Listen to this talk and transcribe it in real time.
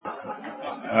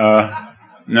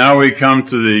Now we come to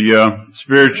the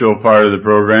spiritual part of the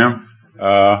program,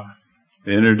 the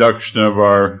introduction of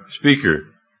our speaker.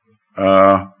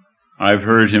 I've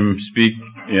heard him speak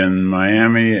in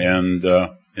Miami and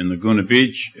in Laguna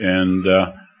Beach, and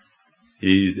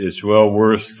it's well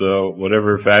worth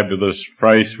whatever fabulous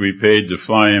price we paid to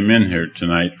fly him in here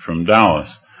tonight from Dallas.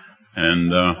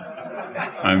 And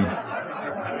I'm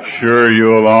sure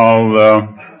you'll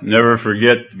all never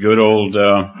forget good old,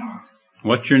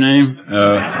 what's your name?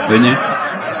 Didn't you?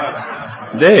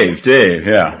 Dave,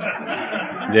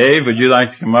 yeah. Dave, would you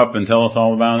like to come up and tell us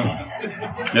all about it?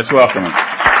 Let's welcome him.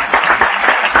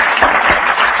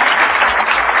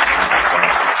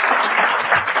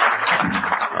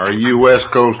 Are you West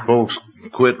Coast folks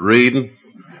quit reading?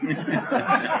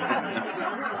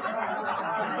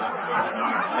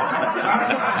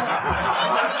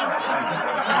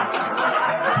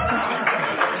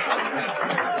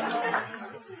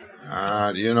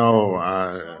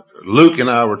 Luke and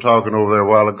I were talking over there a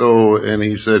while ago, and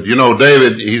he said,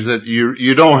 David, he said,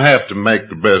 you don't have to make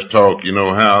the best talk, you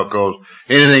know how, because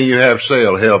anything you have to say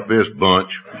will help this bunch.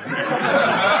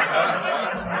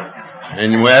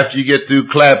 And after you get through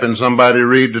clapping, somebody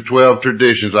read the 12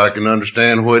 traditions, I can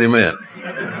understand what he meant.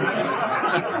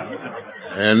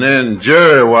 And then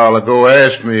Jerry a while ago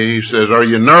asked me, he says, are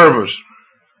you nervous?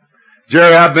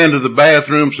 Jerry, I've been to the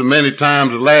bathroom so many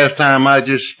times, the last time I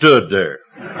just stood there.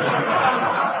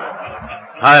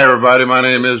 Hi, everybody. My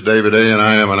name is David A., and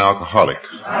I am an alcoholic.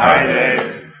 Hi,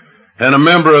 Dave. And a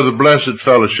member of the Blessed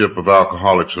Fellowship of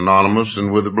Alcoholics Anonymous,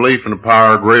 and with a belief in a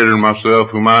power greater than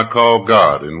myself, whom I call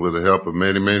God, and with the help of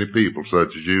many, many people such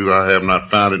as you, I have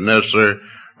not found it necessary,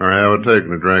 nor have I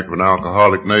taken a drink of an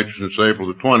alcoholic nature since April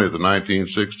the 20th of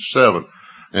 1967.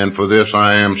 And for this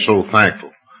I am so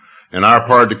thankful. In our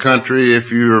part of the country,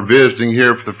 if you are visiting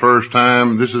here for the first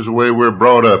time, this is the way we're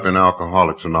brought up in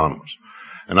Alcoholics Anonymous.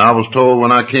 And I was told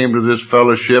when I came to this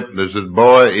fellowship, they said,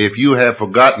 boy, if you have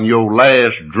forgotten your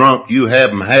last drunk, you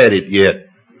haven't had it yet.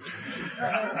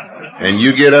 And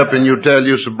you get up and you tell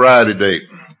your sobriety date.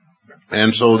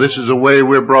 And so this is the way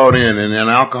we're brought in. And in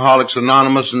Alcoholics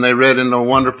Anonymous, and they read in a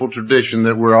wonderful tradition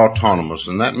that we're autonomous.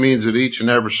 And that means that each and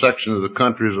every section of the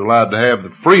country is allowed to have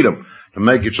the freedom to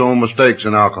make its own mistakes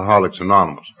in Alcoholics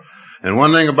Anonymous. And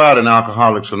one thing about in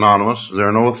Alcoholics Anonymous, there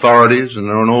are no authorities and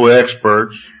there are no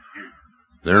experts.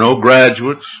 There are no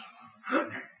graduates.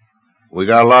 We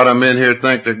got a lot of men here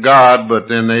think they're God, but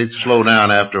then they slow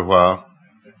down after a while.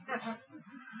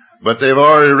 But they've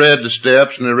already read the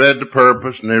steps, and they read the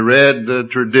purpose, and they read the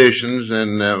traditions,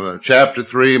 and chapter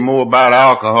 3 more about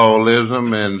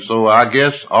alcoholism, and so I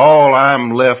guess all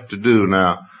I'm left to do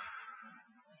now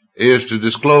is to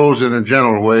disclose in a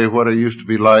general way what I used to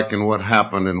be like and what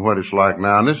happened and what it's like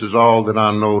now. And this is all that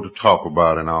I know to talk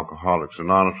about in Alcoholics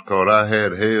Anonymous, because I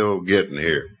had hell getting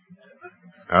here.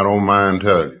 I don't mind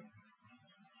telling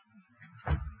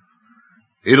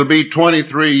you. It'll be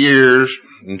 23 years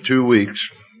in 2 weeks,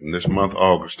 in this month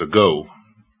August, ago,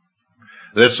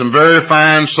 that some very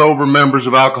fine, sober members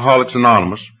of Alcoholics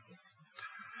Anonymous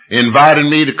invited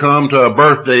me to come to a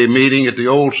birthday meeting at the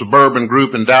old Suburban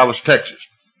Group in Dallas, Texas.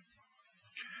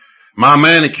 My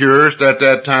manicurist at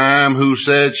that time, who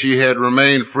said she had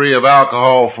remained free of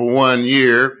alcohol for 1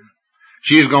 year,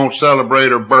 she's going to celebrate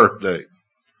her birthday.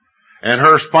 And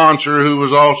her sponsor, who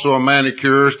was also a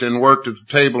manicurist and worked at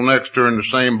the table next to her in the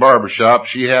same barbershop,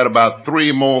 she had about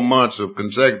 3 more months of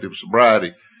consecutive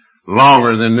sobriety,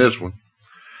 longer than this one.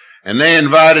 And they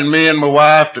invited me and my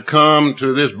wife to come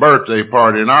to this birthday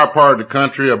party. In our part of the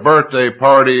country, a birthday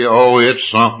party, oh, it's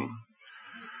something.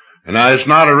 And now, it's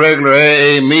not a regular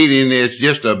AA meeting, it's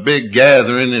just a big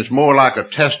gathering, it's more like a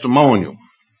testimonial.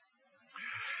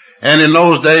 And in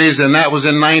those days, and that was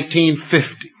in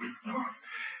 1950,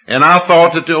 and I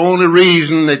thought that the only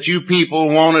reason that you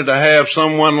people wanted to have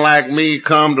someone like me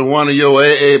come to one of your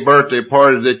AA birthday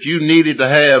parties, that you needed to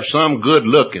have some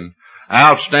good-looking,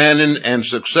 outstanding, and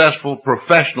successful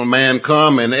professional man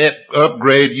come and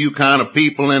upgrade you kind of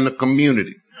people in the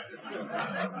community.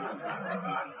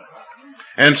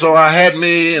 And so I had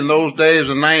me, in those days,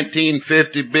 a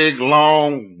 1950 big,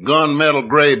 long, gunmetal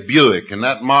gray Buick, and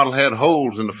that model had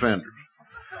holes in the fenders.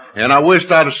 And I wished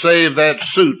I'd have saved that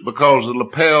suit because the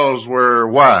lapels were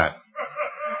wide.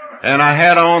 And I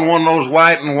had on one of those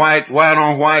white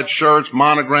on white shirts,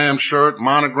 monogram shirt,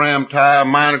 monogram tie,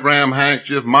 monogram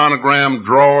handkerchief, monogram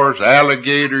drawers,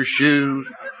 alligator shoes,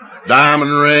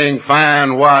 diamond ring,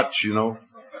 fine watch, you know.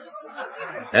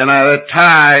 And that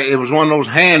tie, it was one of those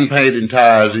hand-painted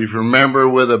ties, if you remember,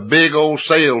 with a big old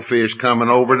sailfish coming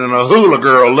over it and a hula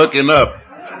girl looking up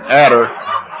at her.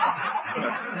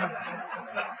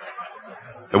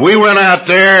 We went out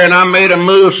there and I made 'em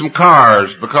move some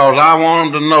cars because I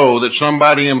wanted to know that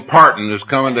somebody important is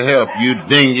coming to help you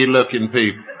dingy looking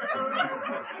people.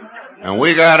 And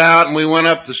we got out and we went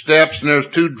up the steps and there's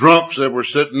 2 drunks that were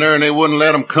sitting there and they wouldn't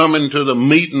let 'em come into the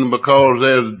meeting because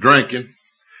they was drinking.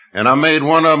 And I made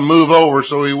one of 'em move over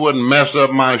so he wouldn't mess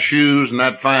up my shoes and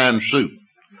that fine suit.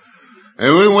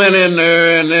 And we went in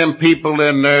there and them people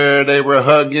in there, they were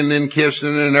hugging and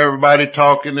kissing and everybody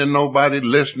talking and nobody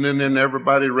listening and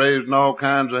everybody raising all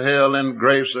kinds of hell and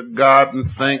grace of God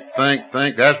and think.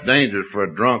 That's dangerous for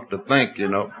a drunk to think, you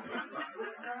know.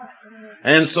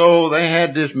 And so they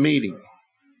had this meeting.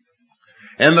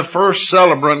 And the first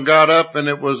celebrant got up and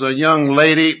it was a young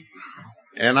lady,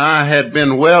 and I had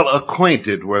been well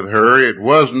acquainted with her. It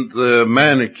wasn't the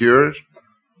manicurist.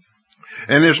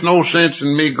 And there's no sense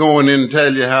in me going in and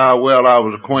tell you how well I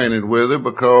was acquainted with her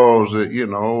because, you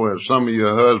know, some of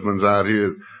your husbands out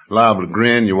here liable to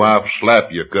grin, your wife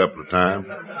slap you a couple of times.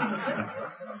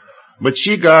 But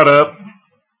she got up,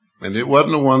 and it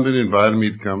wasn't the one that invited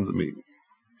me to come to the meeting.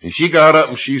 And she got up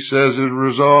and she says, as a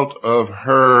result of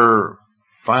her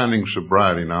finding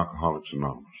sobriety in Alcoholics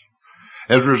Anonymous,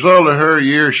 as a result of her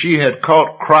year, she had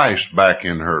caught Christ back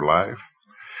in her life.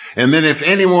 And then if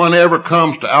anyone ever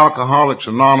comes to Alcoholics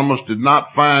Anonymous did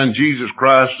not find Jesus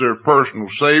Christ their personal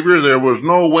Savior, there was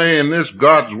no way in this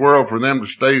God's world for them to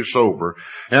stay sober.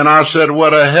 And I said,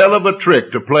 what a hell of a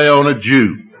trick to play on a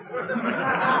Jew.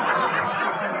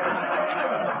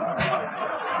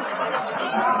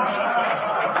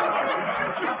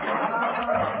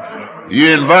 You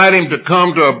invite him to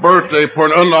come to a birthday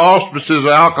party under the auspices of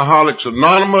Alcoholics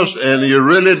Anonymous, and you're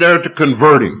really there to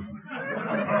convert him.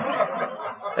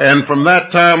 And from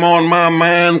that time on, my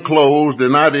mind closed,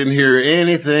 and I didn't hear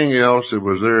anything else that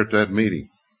was there at that meeting.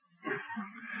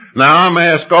 Now, I'm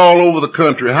asked all over the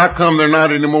country, how come there are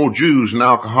not any more Jews in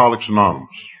Alcoholics Anonymous?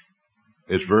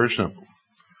 It's very simple.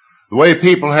 The way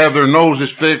people have their noses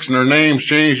fixed and their names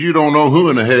changed, you don't know who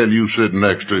in the hell you're sitting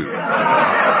next to.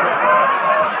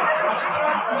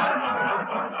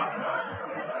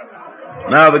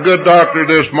 Now, the good doctor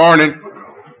this morning,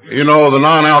 you know, the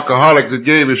non-alcoholic that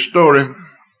gave his story,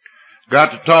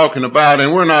 got to talking about,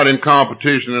 and we're not in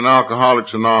competition in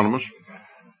Alcoholics Anonymous,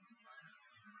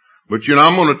 but, you know,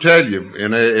 I'm going to tell you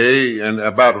in AA and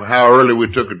about how early we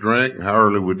took a drink and how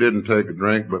early we didn't take a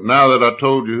drink, but now that I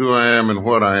told you who I am and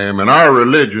what I am, in our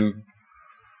religion,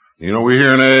 you know, we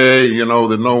hear in AA, you know,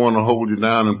 that no one will hold you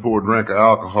down and pour a drink of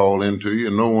alcohol into you,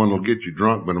 and no one will get you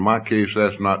drunk, but in my case,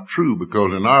 that's not true,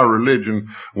 because in our religion,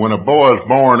 when a boy is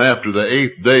born after the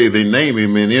 8th day, they name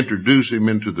him and introduce him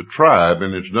into the tribe,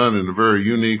 and it's done in a very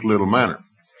unique little manner.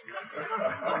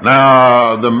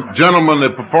 Now, the gentleman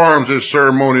that performs this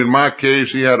ceremony, in my case,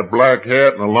 he had a black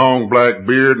hat and a long black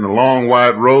beard and a long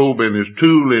white robe, and his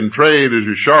tool in trade is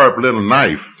a sharp little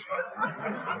knife.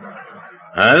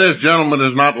 And this gentleman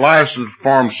is not licensed to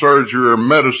perform surgery or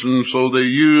medicine, so they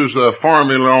used a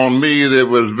formula on me that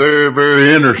was very,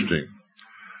 very interesting.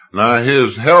 Now,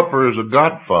 his helper is a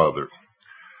godfather,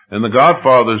 and the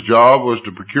godfather's job was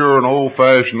to procure an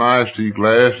old-fashioned iced tea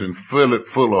glass and fill it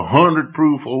full of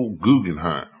 100-proof old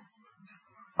Guggenheim.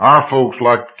 Our folks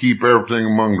like to keep everything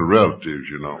among the relatives,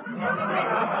 you know.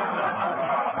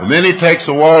 And then he takes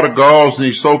the water gauze and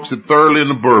he soaks it thoroughly in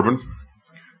the bourbon.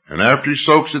 And after he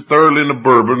soaks it thoroughly in the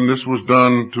bourbon, this was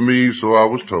done to me, so I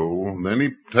was told, and then he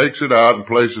takes it out and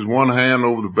places one hand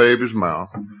over the baby's mouth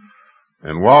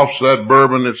and wafts that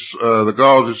bourbon, the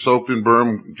gauze is soaked in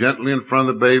bourbon, gently in front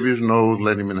of the baby's nose,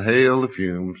 let him inhale the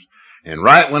fumes. And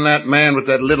right when that man with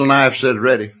that little knife said,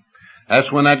 ready, that's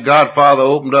when that godfather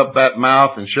opened up that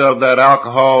mouth and shoved that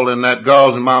alcohol and that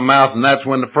gauze in my mouth, and that's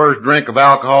when the first drink of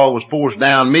alcohol was forced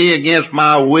down me against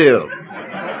my will.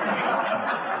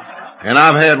 And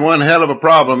I've had one hell of a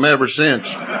problem ever since.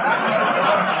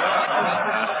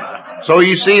 So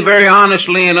you see, very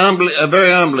honestly and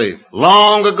very humbly,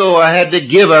 long ago I had to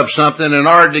give up something in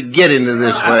order to get into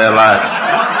this way of life.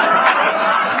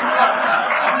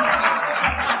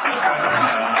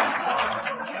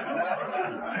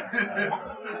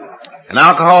 And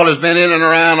alcohol has been in and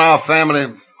around our family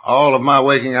all of my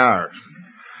waking hours.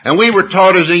 And we were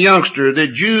taught as a youngster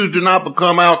that Jews do not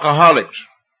become alcoholics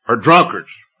or drunkards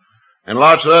and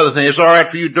lots of other things. It's all right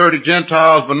for you dirty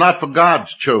Gentiles, but not for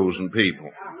God's chosen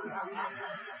people.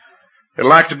 And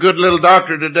like the good little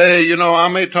doctor today, you know, I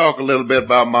may talk a little bit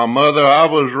about my mother. I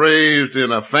was raised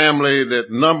in a family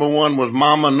that number 1 was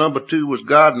Mama, number 2 was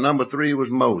God, and number 3 was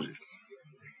Moses.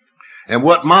 And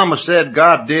what Mama said,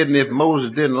 God did, and if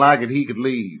Moses didn't like it, he could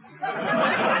leave.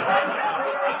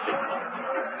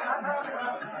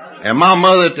 And my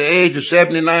mother, at the age of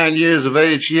 79 years of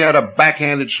age, she had a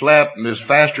backhanded slap and is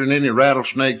faster than any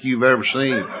rattlesnake you've ever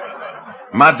seen.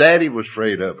 My daddy was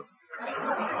afraid of her.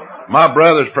 My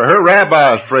brother's afraid. Her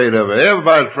rabbi's afraid of her.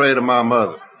 Everybody's afraid of my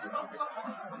mother.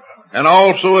 And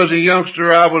also as a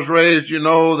youngster, I was raised,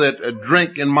 that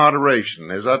drink in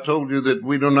moderation. As I told you, that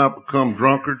we do not become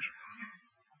drunkards.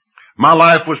 My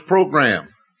life was programmed.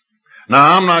 Now,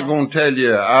 I'm not going to tell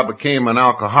you I became an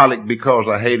alcoholic because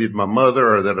I hated my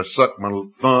mother, or that I sucked my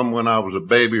thumb when I was a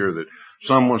baby, or that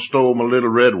someone stole my little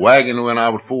red wagon when I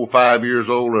was 4 or 5 years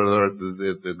old, or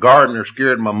the gardener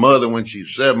scared my mother when she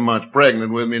was 7 months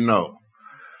pregnant with me. No.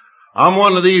 I'm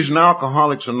one of these in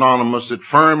Alcoholics Anonymous that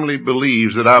firmly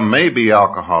believes that I may be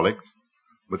alcoholic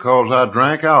because I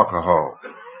drank alcohol.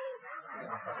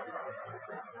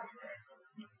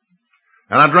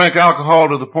 And I drank alcohol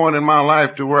to the point in my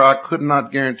life to where I could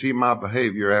not guarantee my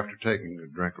behavior after taking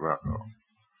a drink of alcohol.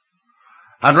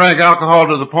 I drank alcohol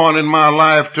to the point in my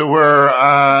life to where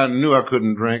I knew I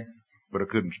couldn't drink, but I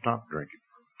couldn't stop drinking.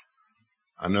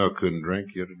 I knew I couldn't drink,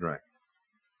 yet I drank.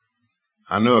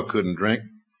 I knew I couldn't drink,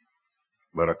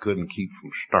 but I couldn't keep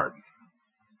from starting.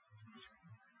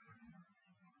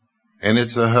 And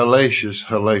it's a hellacious,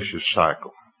 hellacious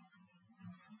cycle.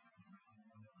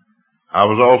 I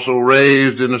was also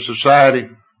raised in a society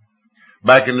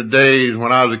back in the days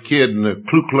when I was a kid and the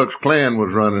Ku Klux Klan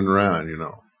was running around,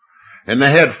 And they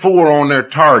had 4 on their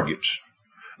targets.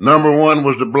 Number 1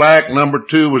 was the black, number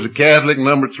 2 was the Catholic,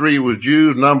 number 3 was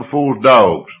Jews, number 4 was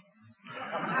dogs.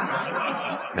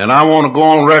 And I want to go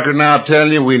on record now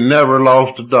telling you we never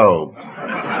lost a dog.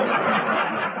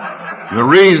 The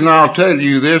reason I'll tell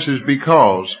you this is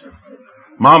because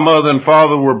my mother and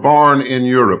father were born in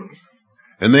Europe.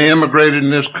 And they immigrated in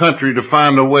this country to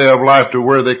find a way of life to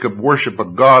where they could worship a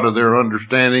God of their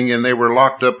understanding, and they were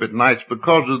locked up at nights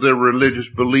because of their religious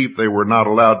belief. They were not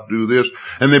allowed to do this.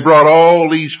 And they brought all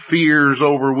these fears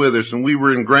over with us, and we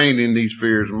were ingrained in these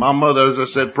fears. And my mother, as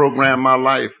I said, programmed my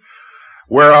life.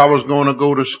 Where I was going to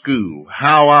go to school,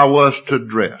 how I was to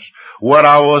dress, what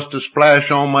I was to splash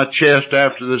on my chest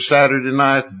after the Saturday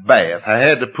night bath. I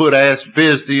had to put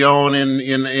Asfisti on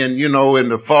in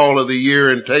the fall of the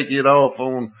year and take it off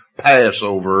on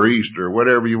Passover or Easter,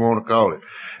 whatever you want to call it.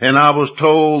 And I was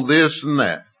told this and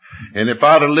that. And if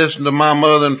I'd have listened to my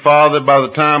mother and father by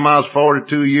the time I was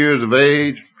 42 years of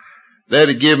age, they'd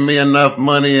have given me enough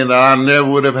money and I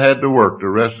never would have had to work the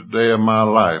rest of the day of my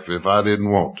life if I didn't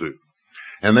want to.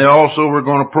 And they also were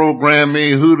going to program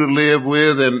me who to live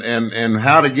with and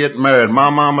how to get married. My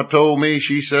mama told me,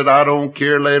 she said, I don't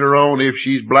care later on if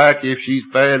she's black, if she's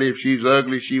fat, if she's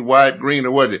ugly, she's white, green,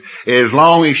 or what. As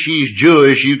long as she's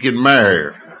Jewish, you can marry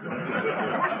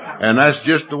her. And that's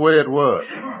just the way it was.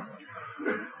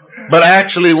 But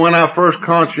actually, when I first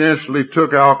conscientiously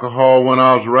took alcohol when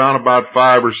I was around about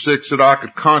 5 or 6, that I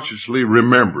could consciously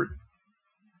remember it.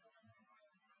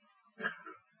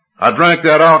 I drank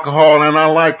that alcohol and I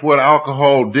liked what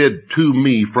alcohol did to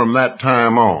me from that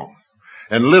time on.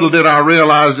 And little did I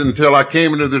realize until I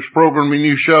came into this program and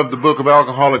you shoved the book of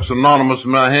Alcoholics Anonymous in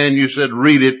my hand, you said,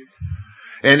 read it.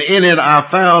 And in it I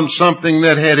found something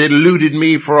that had eluded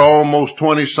me for almost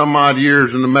 20 some odd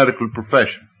years in the medical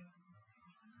profession.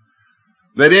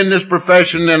 That in this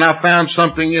profession, and I found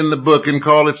something in the book and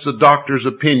call it the doctor's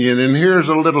opinion. And here's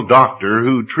a little doctor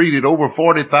who treated over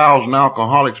 40,000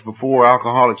 alcoholics before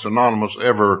Alcoholics Anonymous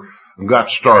ever got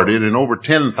started, and over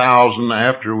 10,000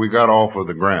 after we got off of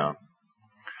the ground.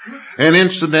 And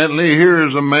incidentally, here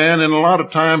is a man, and a lot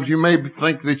of times you may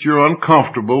think that you're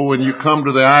uncomfortable when you come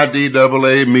to the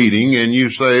IDAA meeting and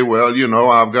you say, well,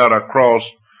 I've got a cross,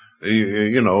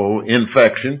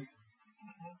 infection.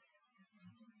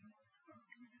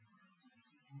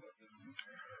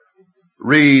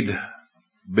 Read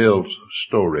Bill's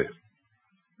story.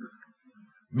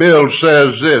 Bill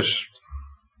says this,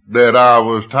 that I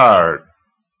was tired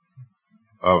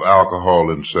of alcohol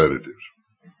and sedatives.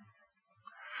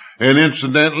 And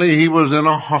incidentally, he was in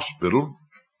a hospital,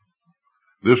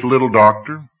 this little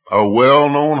doctor, a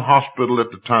well-known hospital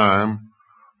at the time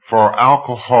for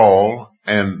alcohol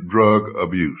and drug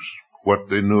abuse, what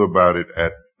they knew about it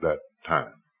at that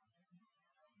time.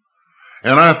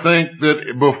 And I think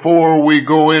that before we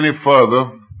go any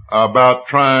further about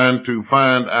trying to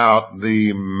find out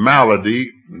the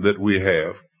malady that we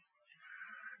have,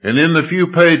 and in the few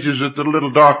pages that the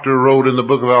little doctor wrote in the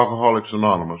book of Alcoholics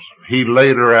Anonymous, he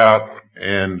laid her out,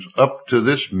 and up to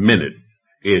this minute,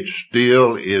 it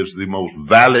still is the most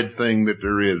valid thing that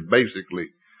there is, basically,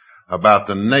 about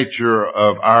the nature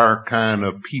of our kind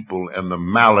of people and the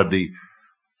malady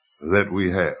that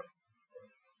we have.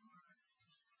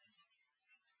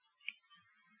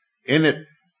 In it,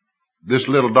 this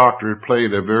little doctor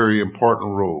played a very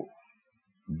important role.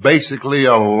 Basically,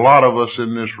 a lot of us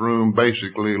in this room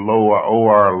basically owe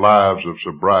our lives of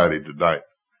sobriety tonight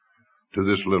to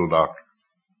this little doctor.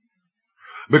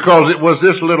 Because it was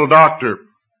this little doctor,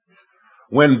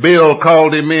 when Bill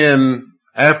called him in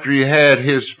after he had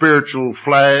his spiritual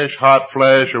flash, hot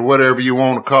flash, or whatever you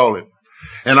want to call it.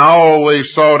 And I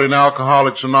always saw it in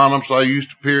Alcoholics Anonymous. I used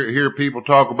to hear people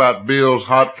talk about Bill's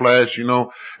hot flash, and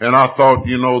I thought,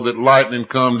 that lightning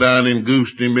come down and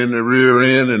goosed him in the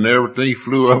rear end and everything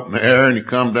flew up in the air and he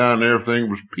come down and everything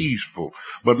was peaceful.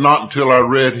 But not until I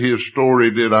read his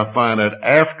story did I find that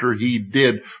after he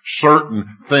did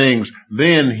certain things,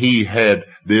 then he had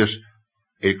this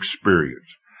experience.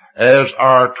 As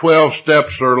our 12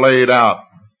 steps are laid out,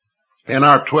 in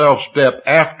our 12th step,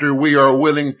 after we are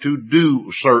willing to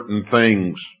do certain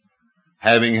things,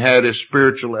 having had a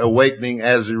spiritual awakening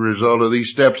as a result of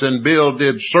these steps, and Bill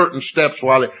did certain steps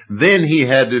then he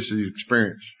had this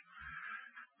experience.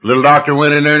 Little doctor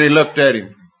went in there and he looked at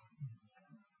him.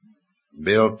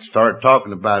 Bill started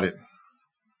talking about it.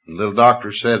 The little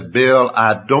doctor said, Bill,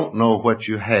 I don't know what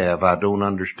you have. I don't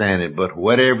understand it, but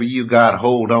whatever you got,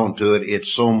 hold on to it.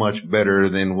 It's so much better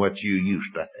than what you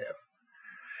used to have.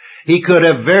 He could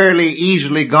have very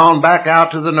easily gone back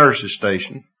out to the nurse's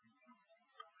station,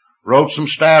 wrote some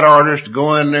stat orders to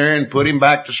go in there and put him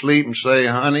back to sleep and say,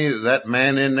 honey, that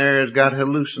man in there has got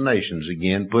hallucinations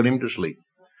again. Put him to sleep.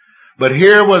 But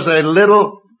here was a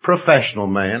little professional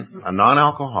man, a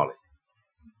non-alcoholic,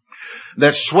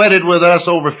 that sweated with us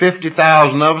over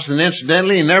 50,000 of us, and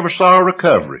incidentally, he never saw a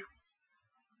recovery.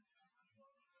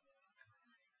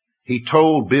 He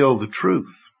told Bill the truth.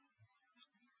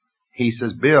 He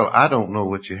says, Bill, I don't know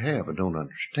what you have. I don't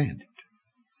understand it.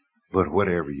 But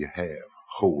whatever you have,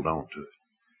 hold on to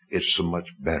it. It's so much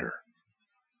better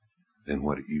than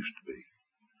what it used to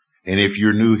be. And if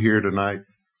you're new here tonight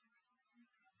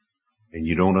and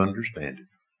you don't understand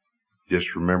it,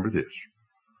 just remember this.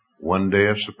 One day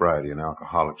of sobriety in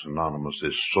Alcoholics Anonymous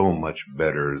is so much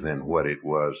better than what it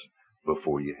was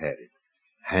before you had it.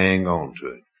 Hang on to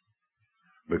it.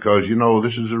 Because,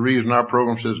 this is the reason our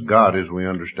program says God as we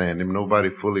understand Him. Nobody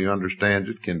fully understands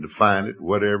it, can define it,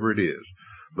 whatever it is.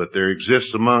 But there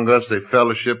exists among us a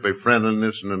fellowship, a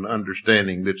friendliness, and an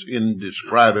understanding that's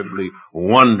indescribably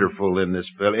wonderful in this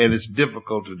fellow, and it's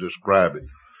difficult to describe it.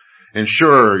 And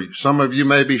sure, some of you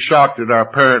may be shocked at our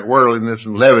apparent worldliness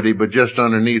and levity, but just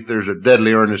underneath there's a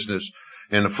deadly earnestness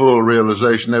and a full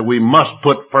realization that we must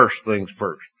put first things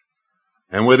first.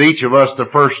 And with each of us, the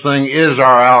first thing is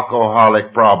our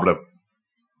alcoholic problem.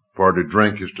 For to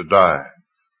drink is to die.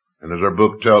 And as our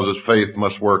book tells us, faith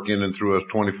must work in and through us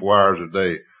 24 hours a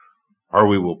day, or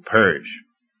we will perish.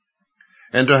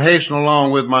 And to hasten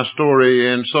along with my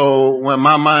story, and so when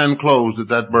my mind closed at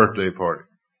that birthday party,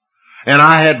 and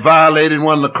I had violated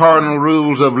one of the cardinal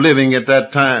rules of living at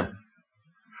that time,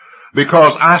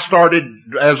 because I started,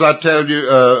 as I tell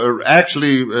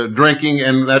you, drinking,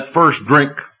 and that first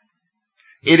drink,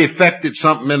 it affected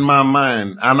something in my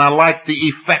mind, and I liked the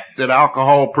effect that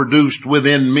alcohol produced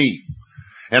within me.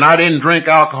 And I didn't drink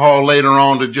alcohol later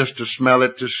on to smell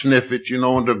it, to sniff it,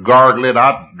 and to gargle it.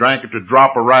 I drank it to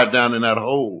drop it right down in that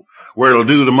hole where it'll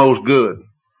do the most good.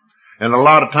 And a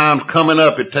lot of times coming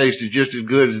up, it tasted just as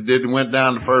good as it did when it went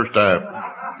down the first time.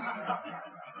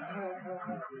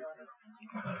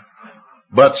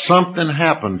 But something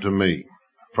happened to me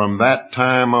from that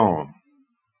time on.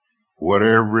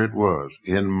 Whatever it was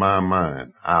in my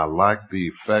mind, I liked the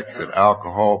effect that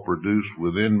alcohol produced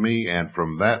within me, and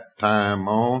from that time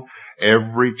on,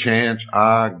 every chance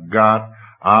I got,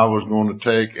 I was going to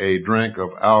take a drink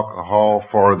of alcohol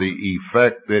for the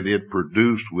effect that it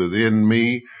produced within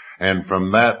me, and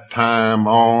from that time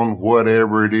on,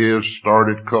 whatever it is,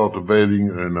 started cultivating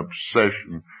an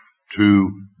obsession to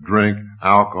drink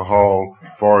alcohol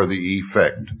for the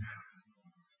effect.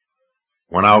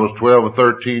 When I was 12 or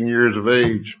 13 years of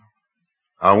age,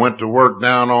 I went to work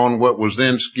down on what was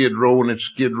then Skid Row, and it's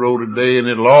Skid Row today, and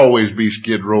it'll always be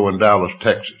Skid Row in Dallas,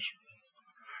 Texas.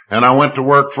 And I went to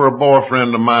work for a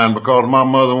boyfriend of mine because my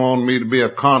mother wanted me to be a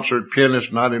concert pianist,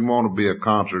 and I didn't want to be a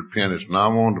concert pianist, and I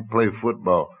wanted to play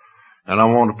football, and I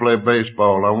wanted to play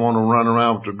baseball. I wanted to run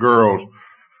around with the girls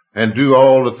and do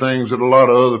all the things that a lot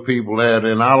of other people had.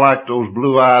 And I liked those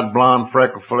blue-eyed, blonde,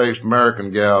 freckle-faced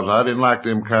American gals. I didn't like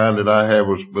them kind that I had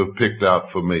was picked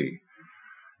out for me.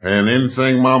 And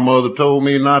anything my mother told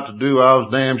me not to do, I was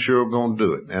damn sure going to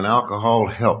do it. And alcohol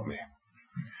helped me.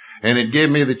 And it gave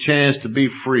me the chance to be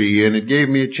free, and it gave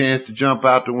me a chance to jump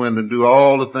out the window and do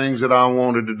all the things that I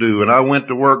wanted to do. And I went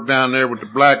to work down there with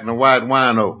the black and the white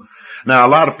wino. Now, a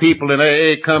lot of people in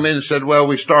AA come in and said, well,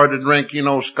 we started to drink,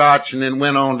 scotch and then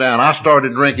went on down. I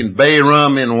started drinking bay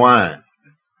rum and wine.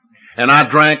 And I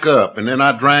drank up and then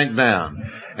I drank down.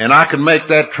 And I could make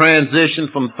that transition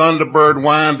from Thunderbird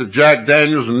wine to Jack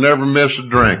Daniels and never miss a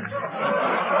drink.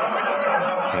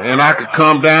 And I could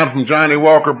come down from Johnny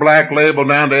Walker Black Label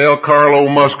down to El Carlo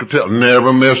Muscatel,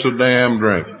 never miss a damn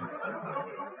drink.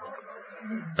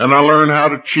 And I learned how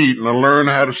to cheat, and I learned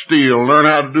how to steal, and learned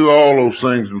how to do all those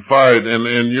things and fight. And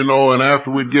after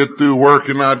we'd get through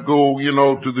working, I'd go,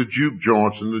 to the juke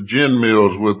joints and the gin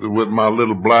mills with my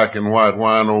little black and white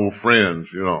wine old friends,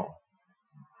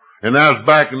 And that was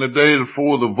back in the days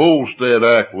before the Volstead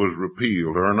Act was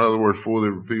repealed, or in other words, before they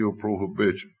repealed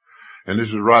prohibition. And this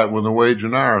is right when the wage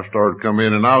and hour started coming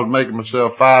in, and I was making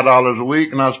myself $5 a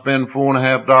week, and I spend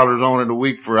 $4.50 on it a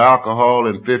week for alcohol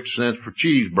and 50 cents for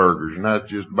cheeseburgers, and that's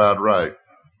just about right.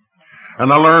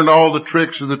 And I learned all the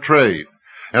tricks of the trade.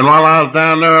 And while I was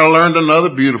down there, I learned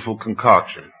another beautiful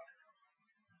concoction.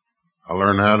 I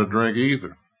learned how to drink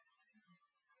ether.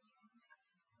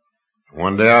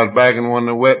 One day I was back in one of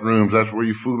the wet rooms. That's where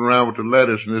you fool around with the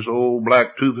lettuce. And this old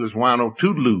black toothless wino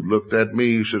Toodaloo looked at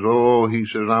me. He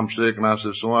says, I'm sick. And I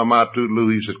said, so am I,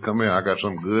 Toodaloo. He said, come here. I got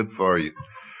something good for you.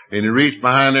 And he reached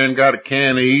behind there and got a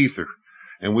can of ether.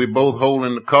 And we both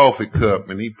holding the coffee cup.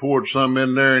 And he poured some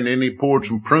in there and then he poured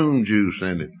some prune juice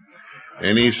in it.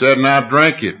 And he said, and I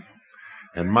drank it.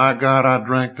 And my God, I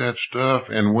drank that stuff.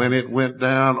 And when it went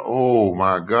down, oh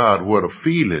my God, what a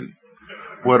feeling.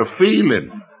 What a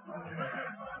feeling.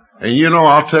 And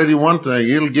I'll tell you one thing,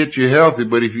 it'll get you healthy,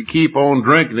 but if you keep on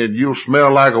drinking it, you'll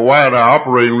smell like a white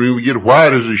operating room. You get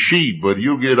white as a sheet, but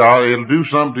it'll do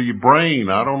something to your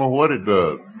brain. I don't know what it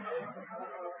does.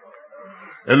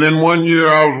 And then one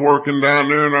year I was working down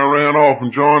there and I ran off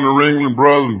and joined the Ringling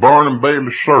Brothers Barnum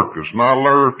Bailey Circus, and I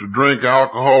learned to drink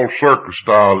alcohol circus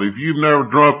style. If you've never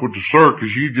drunk with the circus,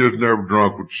 you just never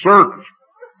drunk with the circus.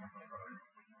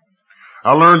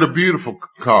 I learned a beautiful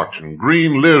concoction,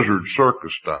 Green Lizard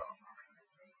circus style.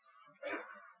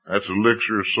 That's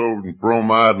elixir of sodium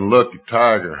bromide and Lucky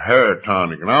Tiger hair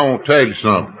tonic. And I want to tell you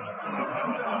something.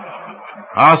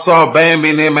 I saw Bambi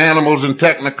and them animals in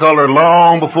Technicolor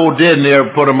long before Disney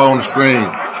ever put them on the screen.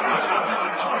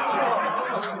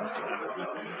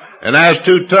 And I was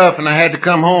too tough and I had to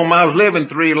come home. I was living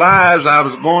 3 lives. I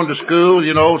was going to school,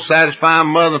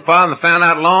 satisfying mother and father. And I found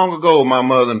out long ago, my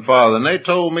mother and father. And they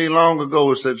told me long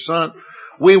ago, they said, son,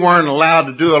 we weren't allowed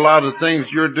to do a lot of the things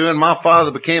you're doing. My father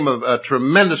became a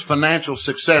tremendous financial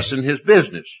success in his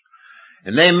business.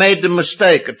 And they made the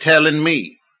mistake of telling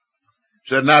me,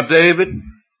 said, now David,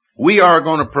 we are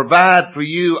going to provide for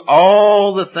you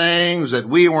all the things that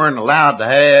we weren't allowed to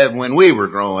have when we were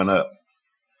growing up.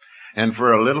 And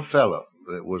for a little fellow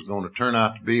that was going to turn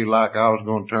out to be like I was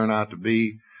going to turn out to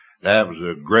be, that was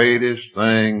the greatest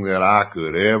thing that I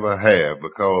could ever have,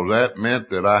 because that meant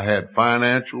that I had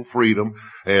financial freedom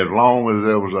as long as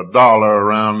there was $1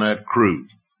 around that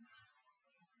cruise.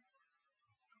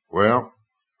 Well,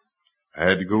 I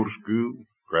had to go to school,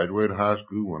 graduated high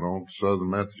school, went on to Southern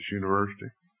Methodist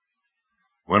University,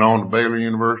 went on to Baylor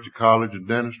University College of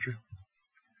Dentistry.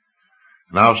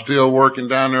 And I was still working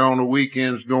down there on the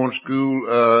weekends, going to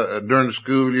school, during the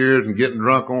school years and getting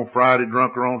drunk on Friday,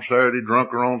 drunker on Saturday,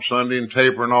 drunker on Sunday, and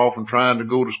tapering off and trying to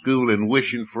go to school and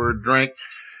wishing for a drink.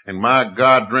 And my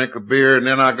God, drink a beer. And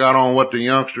then I got on what the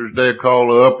youngsters, they call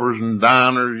the uppers and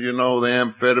diners, the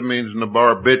amphetamines and the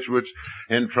barbiturates,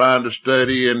 and trying to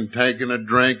study and taking a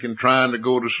drink and trying to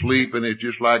go to sleep. And it's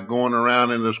just like going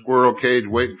around in the squirrel cage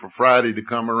waiting for Friday to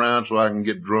come around so I can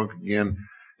get drunk again.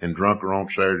 And drunker on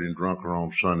Saturday and drunker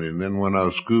on Sunday. And then when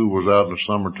school was out in the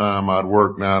summertime, I'd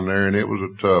work down there, and it was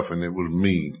tough and it was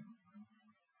mean.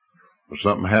 But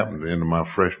something happened at the end of my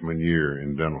freshman year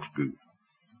in dental school.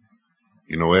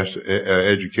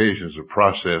 Education is a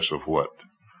process of what?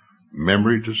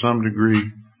 Memory to some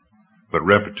degree, but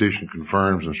repetition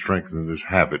confirms and strengthens this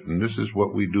habit. And this is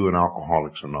what we do in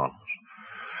Alcoholics Anonymous.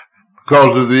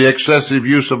 Because of the excessive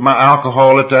use of my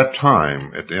alcohol at that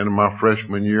time, at the end of my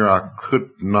freshman year, I could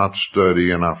not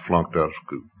study and I flunked out of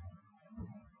school.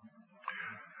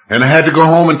 And I had to go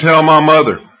home and tell my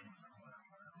mother.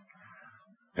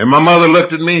 And my mother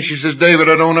looked at me and she says, David,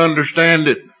 I don't understand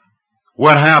it.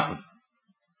 What happened?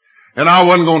 And I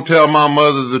wasn't going to tell my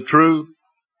mother the truth.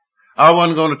 I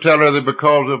wasn't going to tell her that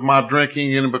because of my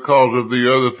drinking and because of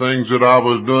the other things that I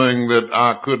was doing that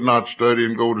I could not study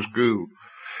and go to school.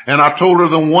 And I told her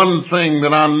the one thing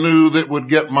that I knew that would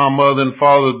get my mother and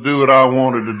father to do what I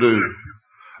wanted to do.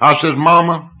 I said,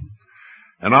 Mama,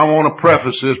 And I want to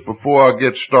preface this before I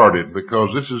get started, because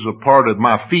this is a part of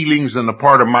my feelings and a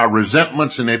part of my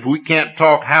resentments, and if we can't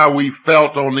talk how we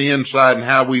felt on the inside and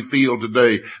how we feel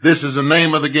today, this is the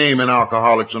name of the game in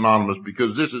Alcoholics Anonymous,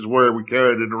 because this is where we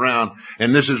carried it around,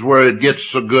 and this is where it gets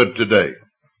so good today.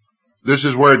 This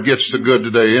is where it gets so good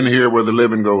today, in here where the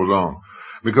living goes on.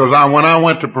 Because when I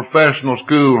went to professional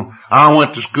school, I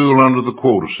went to school under the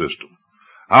quota system.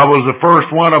 I was the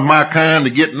first one of my kind to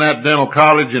get in that dental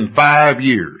college in 5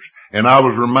 years. And I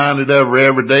was reminded of her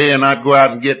every day, and I'd go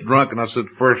out and get drunk, and I said,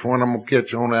 the first one I'm going to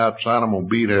catch on the outside, I'm going to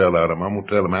beat hell out of him. I'm going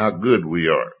to tell him how good we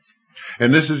are.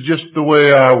 And this is just the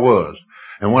way I was.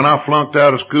 And when I flunked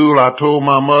out of school, I told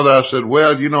my mother, I said,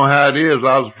 well, you know how it is.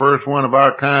 I was the first one of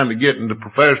our kind to get into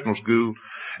professional school,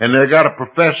 and they got a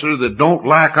professor that don't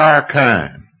like our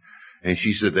kind. And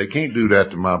she said, they can't do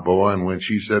that to my boy. And when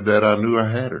she said that, I knew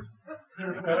I had her.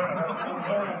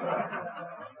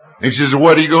 And she said,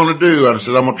 what are you going to do? I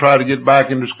said, I'm going to try to get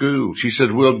back into school. She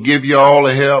said, we'll give you all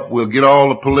the help. We'll get all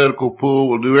the political pull.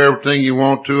 We'll do everything you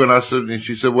want to. And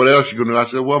she said, what else you going to do? I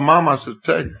said, well, Mom, I said,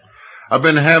 tell you, I've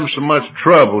been having so much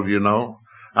trouble, you know.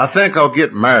 I think I'll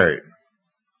get married.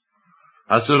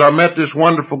 I said, I met this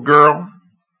wonderful girl.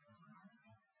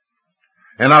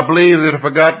 And I believe that if I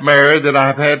got married, that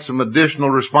I've had some additional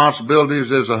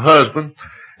responsibilities as a husband,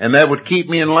 and that would keep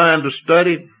me in line to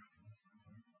study,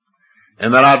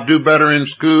 and that I'd do better in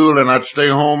school, and I'd stay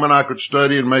home and I could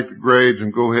study and make the grades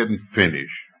and go ahead and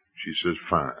finish. She says,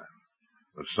 fine.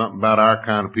 But something about our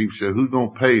kind of people said, who's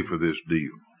going to pay for this deal?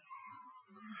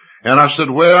 And I said,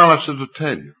 I'll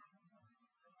tell you.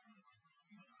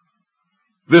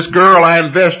 This girl, I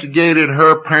investigated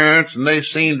her parents, and they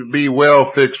seemed to be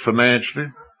well fixed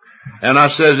financially. And I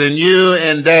says, and you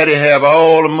and Daddy have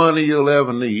all the money you'll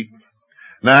ever need.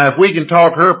 Now, if we can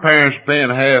talk her parents paying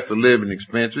half the living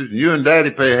expenses, and you and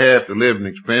Daddy pay half the living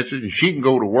expenses, and she can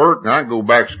go to work, and I can go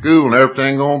back to school, and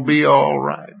everything gonna be all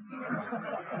right.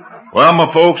 Well,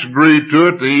 my folks agreed to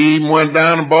it. They even went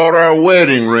down and bought our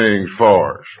wedding rings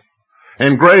for us.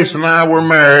 And Grace and I were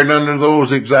married under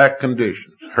those exact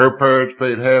conditions. Her parents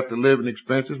paid half the living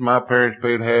expenses. My parents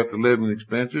paid half the living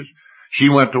expenses. She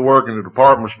went to work in the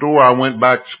department store. I went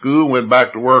back to school, went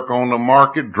back to work on the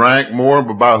market, drank more,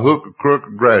 but by hook or crook,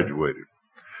 graduated.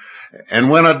 And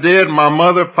when I did, my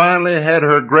mother finally had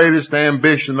her greatest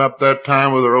ambition up that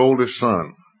time with her oldest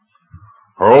son.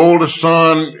 Her oldest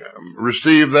son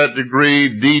received that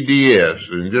degree,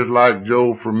 DDS, and just like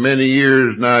Joe, for many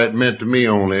years now, it meant to me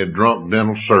only a drunk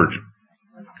dental surgeon.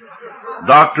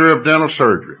 Doctor of dental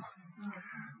surgery.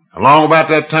 Along about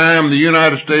that time, the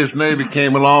United States Navy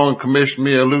came along and commissioned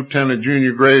me a lieutenant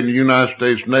junior grade in the United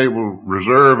States Naval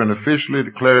Reserve and officially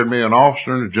declared me an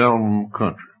officer and a gentleman of the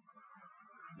country.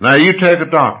 Now you take a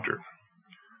doctor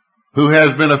who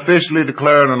has been officially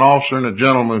declared an officer and a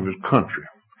gentleman of his country,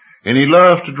 and he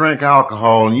loves to drink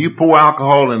alcohol, and you pour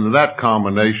alcohol into that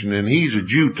combination, and he's a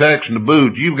Jew Tex in the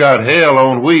boot. You've got hell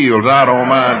on wheels, I don't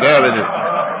mind telling you.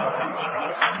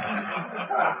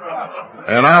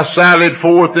 And I sallied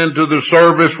forth into the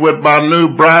service with my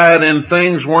new bride, and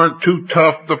things weren't too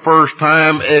tough the first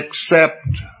time, except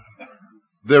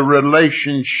the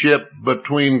relationship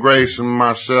between Grace and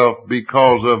myself,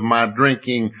 because of my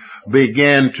drinking,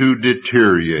 began to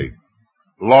deteriorate.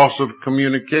 Loss of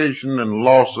communication and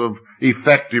loss of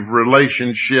effective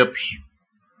relationships.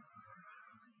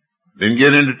 Didn't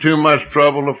get into too much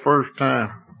trouble the first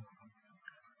time.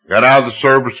 Got out of the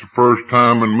service the first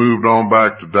time and moved on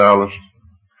back to Dallas.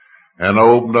 And I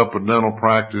opened up a dental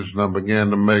practice, and I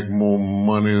began to make more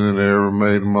money than I ever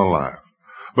made in my life.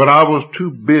 But I was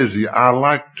too busy. I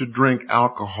like to drink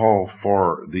alcohol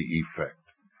for the effect.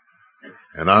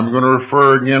 And I'm going to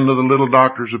refer again to the little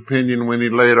doctor's opinion when he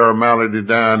laid our malady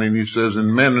down, and he says,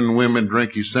 and men and women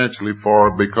drink essentially for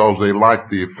it because they like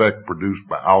the effect produced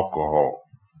by alcohol.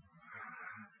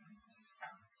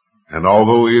 And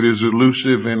although it is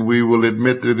elusive and we will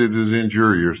admit that it is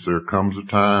injurious, there comes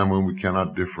a time when we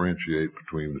cannot differentiate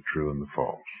between the true and the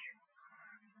false.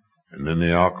 And then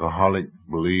the alcoholic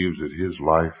believes that his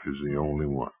life is the only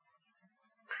one.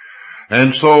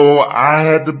 And so I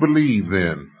had to believe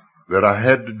then that I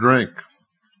had to drink.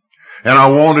 And I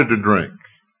wanted to drink.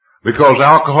 Because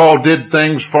alcohol did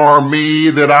things for me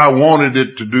that I wanted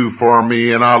it to do for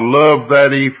me, and I loved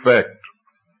that effect.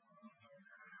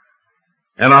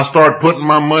 And I started putting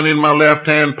my money in my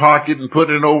left-hand pocket and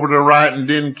putting it over the right, and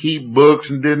didn't keep books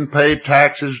and didn't pay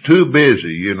taxes. Too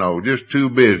busy, you know, just too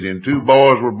busy. And 2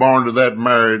 boys were born to that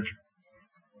marriage.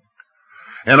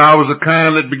 And I was the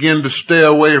kind that began to stay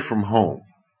away from home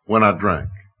when I drank.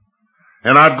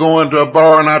 And I'd go into a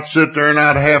bar and I'd sit there and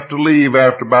I'd have to leave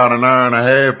after about an hour and a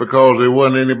half because there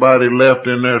wasn't anybody left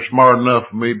in there smart enough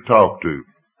for me to talk to.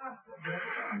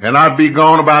 And I'd be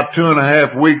gone about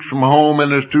 2.5 weeks from home,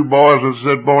 and there's 2 boys, as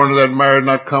I said, born to that married,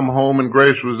 and I'd come home and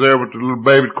Grace was there with the little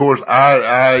baby. Of course,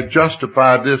 I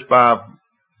justified this by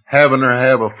having her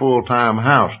have a full-time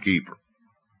housekeeper,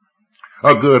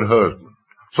 a good husband,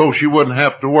 so she wouldn't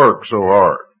have to work so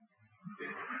hard.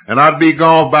 And I'd be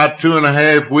gone about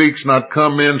 2.5 weeks, and I'd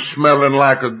come in smelling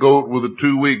like a goat with a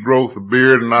 2-week growth of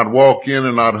beard, and I'd walk in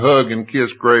and I'd hug and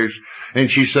kiss Grace. And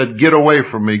she said, get away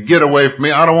from me, get away from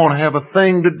me. I don't want to have a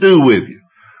thing to do with you.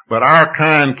 But our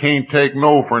kind can't take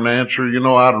no for an answer. You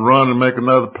know, I'd run and make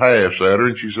another pass at her.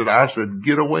 And I said,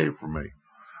 get away from me.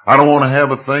 I don't want to have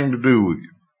a thing to do with you.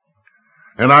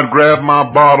 And I'd grab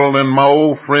my bottle and my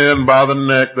old friend by the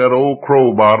neck, that old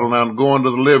Crow bottle, and I'd go into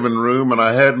the living room and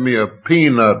I had me a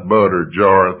peanut butter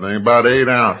jar thing, about 8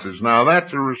 ounces. Now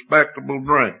that's a respectable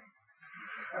drink.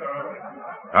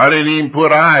 I didn't even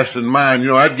put ice in mine. You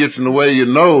know, that gets in the way of your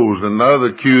nose and the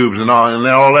other cubes and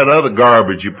all that other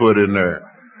garbage you put in there.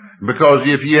 Because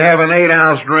if you have an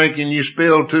 8-ounce drink and you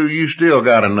spill 2, you still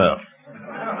got enough.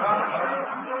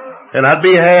 And I'd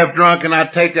be half drunk and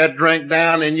I'd take that drink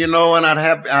down and and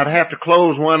I'd have to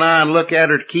close one eye and look at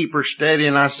her to keep her steady,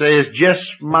 and I'd say, it's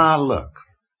just my luck.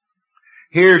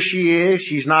 Here she is.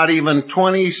 She's not even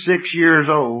 26 years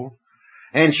old,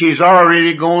 and she's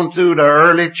already going through the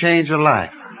early change of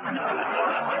life.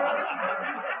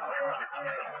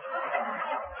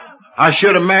 I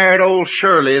should have married old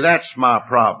Shirley. That's my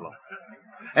problem.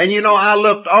 And I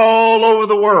looked all over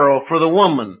the world for the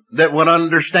woman that would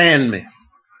understand me.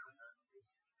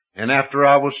 And after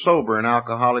I was sober in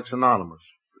Alcoholics Anonymous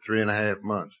for 3.5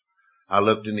 months, I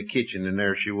looked in the kitchen and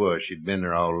there she was. She'd been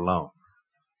there all along.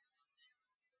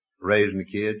 Raising the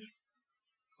kids,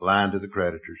 lying to the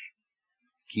creditors,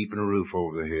 keeping a roof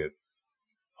over their head,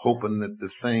 hoping that the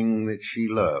thing that she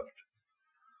loved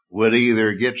would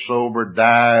either get sober,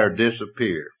 die, or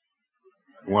disappear.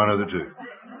 One of the two.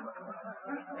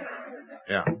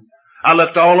 Yeah. I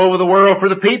looked all over the world for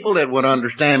the people that would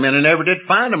understand me, and I never did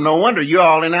find them. No wonder you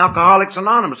all in Alcoholics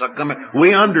Anonymous. I come in.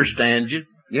 We understand you.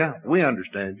 Yeah, we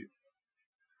understand you.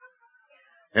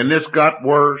 And this got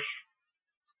worse.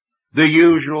 The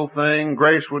usual thing,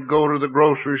 Grace would go to the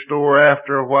grocery store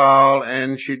after a while,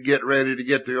 and she'd get ready to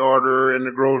get the order, and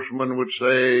the grocerman would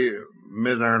say,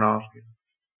 Ms. Aronofsky,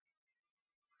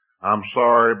 I'm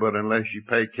sorry, but unless you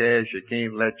pay cash, I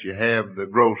can't let you have the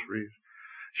groceries.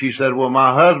 She said, well,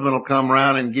 my husband will come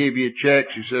around and give you a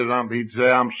check. She says, he'd say,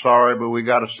 I'm sorry, but we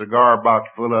got a cigar box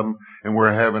full of them, and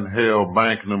we're having hell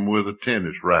banking them with a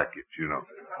tennis racket,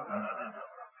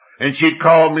 And she'd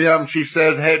call me up and she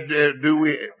said, hey, do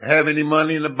we have any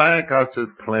money in the bank? I said,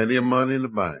 plenty of money in the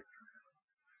bank.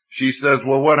 She says,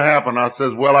 well, what happened? I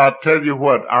says, well, I'll tell you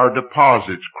what, our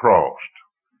deposits crossed.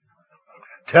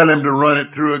 Tell him to run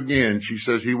it through again. She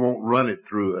says, he won't run it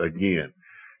through again.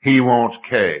 He wants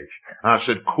cash. I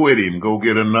said, quit him, go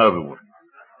get another one.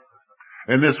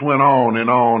 And this went on and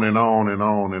on and on and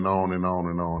on and on and on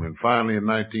and on. And finally in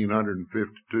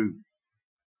 1952,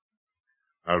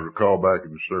 I was called back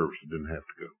in the service and didn't have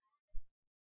to go.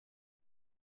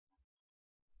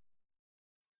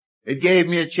 It gave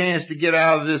me a chance to get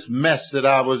out of this mess that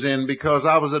I was in, because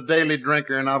I was a daily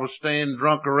drinker and I was staying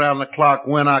drunk around the clock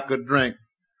when I could drink.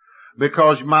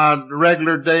 Because my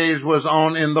regular days was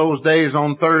in those days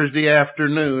on Thursday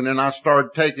afternoon, and I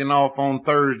started taking off on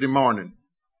Thursday morning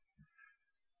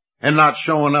and not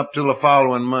showing up till the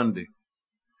following Monday.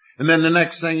 And then the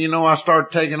next thing you know, I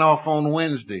started taking off on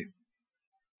Wednesday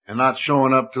and not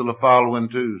showing up till the following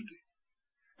Tuesday.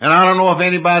 And I don't know if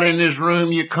anybody in this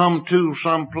room, you come to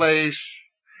someplace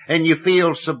and you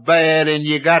feel so bad and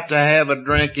you got to have a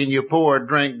drink and you pour a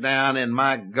drink down and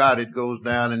my God, it goes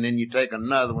down, and then you take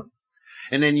another one.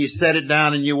 And then you set it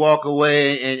down and you walk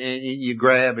away and you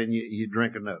grab and you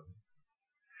drink another.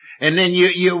 And then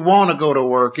you want to go to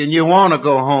work and you want to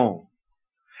go home.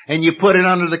 And you put it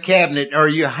under the cabinet or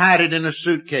you hide it in a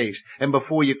suitcase. And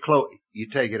before you close, you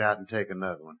take it out and take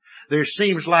another one. There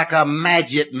seems like a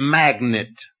magic magnet.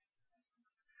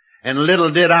 And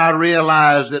little did I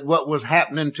realize that what was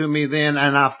happening to me then,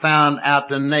 and I found out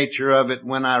the nature of it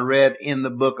when I read in the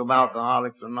book of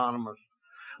Alcoholics Anonymous,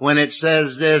 when it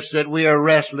says this, that we are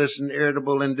restless and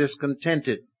irritable and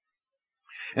discontented.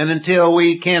 And until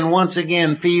we can once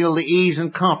again feel the ease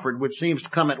and comfort which seems to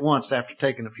come at once after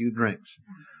taking a few drinks.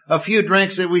 A few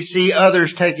drinks that we see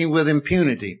others taking with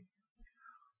impunity.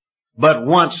 But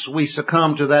once we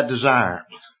succumb to that desire,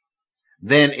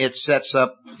 then it sets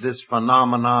up this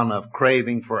phenomenon of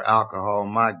craving for alcohol.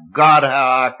 My God,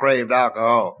 how I craved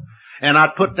alcohol. and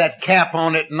I'd put that cap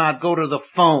on it and I'd go to the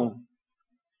phone.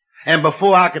 And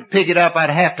before I could pick it up, I'd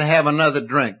have to have another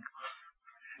drink.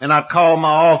 And I'd call my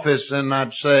office and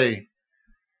I'd say,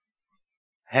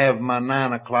 have my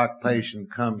 9 o'clock patient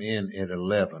come in at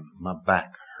 11. My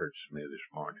back hurts me this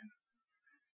morning.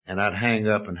 And I'd hang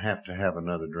up and have to have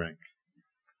another drink.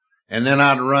 And then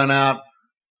I'd run out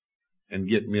and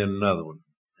get me another one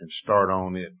and start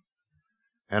on it.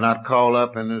 And I'd call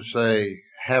up and I'd say,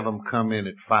 have them come in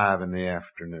at 5 in the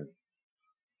afternoon.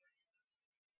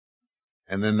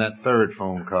 And then that third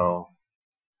phone call,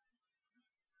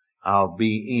 I'll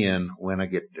be in when I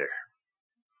get there,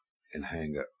 and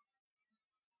hang up.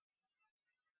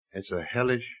 It's a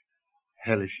hellish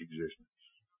existence.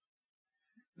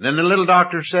 And then the little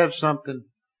doctor said something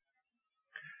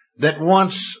that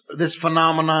once this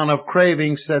phenomenon of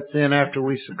craving sets in after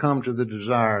we succumb to the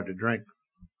desire to drink,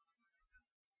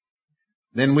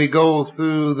 then we go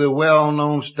through the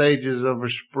well-known stages of a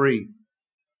spree,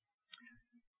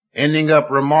 ending up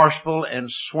remorseful and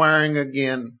swearing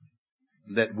again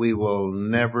that we will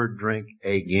never drink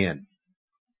again.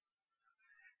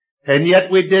 And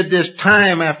yet we did this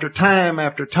time after time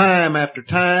after time after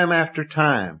time after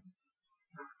time.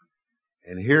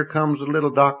 And here comes the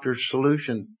little doctor's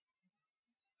solution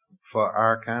for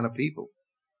our kind of people.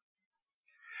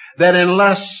 That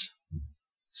unless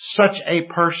such a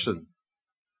person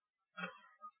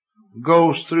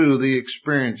goes through the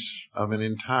experience of an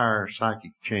entire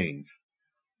psychic change,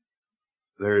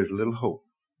 there is little hope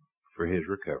for his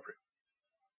recovery.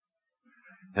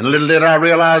 And little did I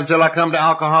realize until I come to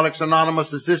Alcoholics Anonymous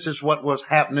that this is what was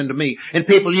happening to me. And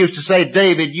people used to say,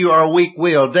 David, you are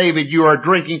weak-willed. David, you are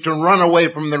drinking to run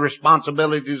away from the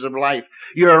responsibilities of life.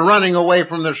 You're running away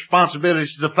from the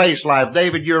responsibilities to face life.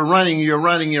 David, you're running.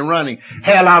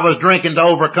 Hell, I was drinking to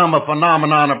overcome a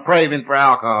phenomenon of craving for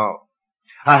alcohol.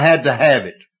 I had to have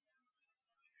it.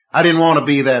 I didn't want to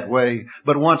be that way.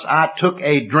 But once I took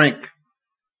a drink,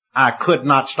 I could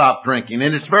not stop drinking.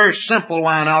 And it's very simple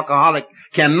why an alcoholic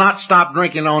cannot stop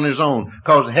drinking on his own.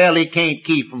 Because hell, he can't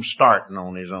keep from starting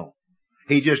on his own.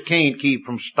 He just can't keep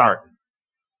from starting.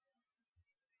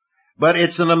 But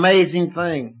it's an amazing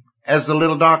thing, as the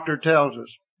little doctor tells us,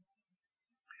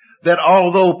 that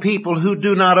although people who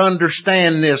do not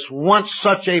understand this, once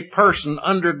such a person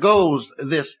undergoes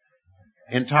this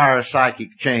entire psychic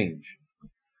change,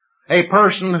 a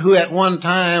person who at one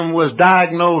time was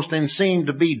diagnosed and seemed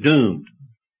to be doomed,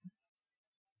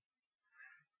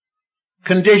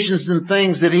 conditions and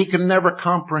things that he can never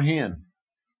comprehend,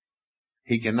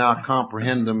 he can now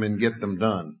comprehend them and get them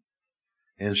done,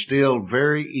 and still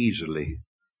very easily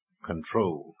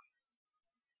control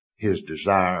his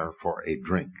desire for a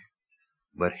drink.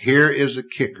 But here is a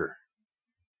kicker.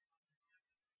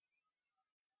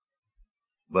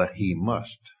 But he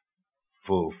must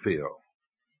fulfill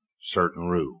certain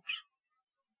rules.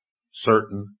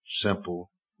 Certain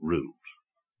simple rules.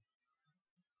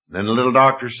 Then the little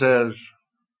doctor says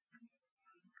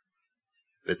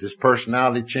that this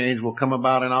personality change will come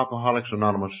about in Alcoholics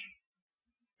Anonymous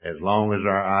as long as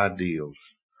our ideals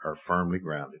are firmly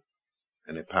grounded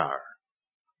in a power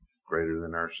greater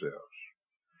than ourselves.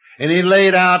 And he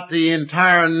laid out the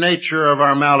entire nature of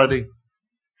our malady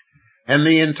and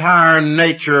the entire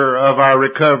nature of our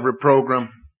recovery program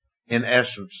in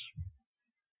essence.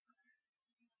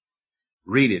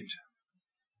 Read it.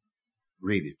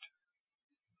 Read it.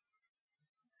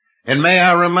 And may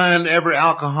I remind every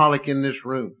alcoholic in this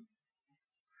room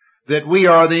that we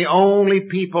are the only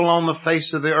people on the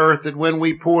face of the earth that when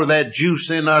we pour that juice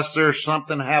in us, there's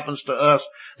something happens to us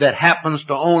that happens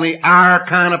to only our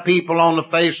kind of people on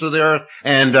the face of the earth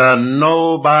and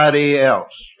nobody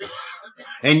else.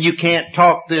 And you can't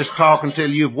talk this talk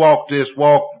until you've walked this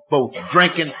walk, both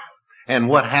drinking and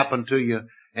what happened to you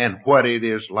and what it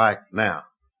is like now.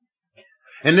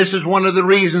 And this is one of the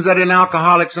reasons that in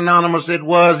Alcoholics Anonymous it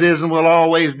was, is, and will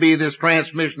always be this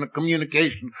transmission of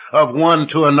communication of one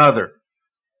to another.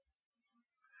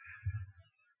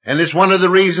 And it's one of the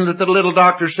reasons that the little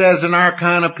doctor says in our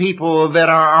kind of people that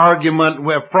our argument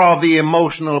with frothy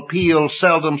emotional appeal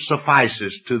seldom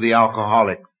suffices to the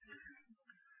alcoholic.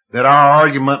 That our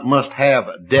argument must have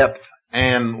depth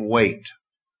and weight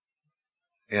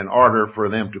in order for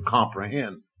them to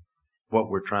comprehend what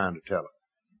we're trying to tell them.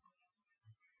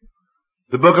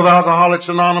 The Book of Alcoholics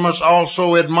Anonymous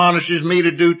also admonishes me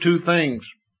to do two things.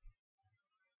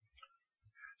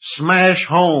 Smash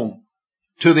home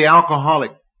to the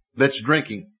alcoholic that's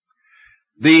drinking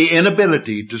the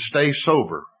inability to stay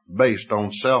sober based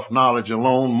on self-knowledge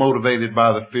alone, motivated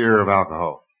by the fear of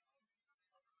alcohol.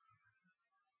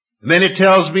 Then it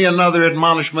tells me another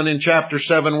admonishment in chapter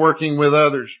 7, working with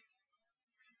others,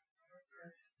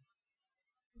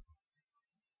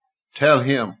 tell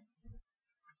him,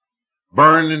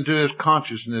 burn into his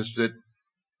consciousness that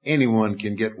anyone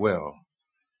can get well,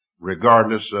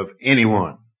 regardless of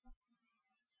anyone,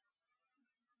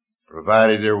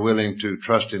 provided they're willing to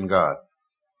trust in God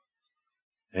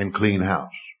and clean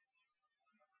house.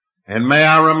 And may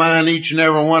I remind each and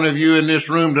every one of you in this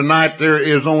room tonight, there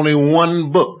is only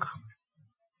one book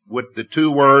with the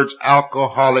two words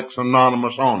Alcoholics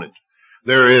Anonymous on it.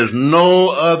 There is no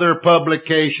other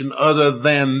publication other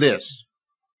than this,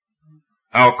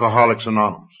 Alcoholics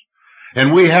Anonymous.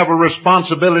 And we have a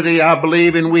responsibility, I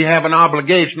believe, and we have an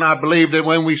obligation, I believe, that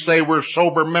when we say we're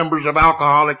sober members of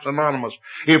Alcoholics Anonymous,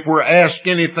 if we're asked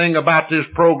anything about this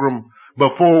program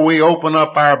before we open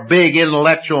up our big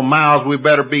intellectual mouths, we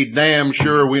better be damn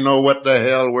sure we know what the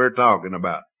hell we're talking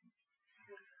about.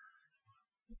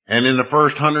 And in the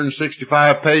first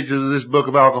 165 pages of this book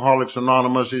of Alcoholics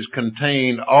Anonymous is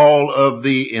contained all of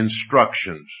the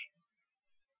instructions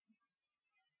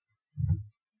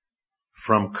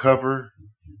from cover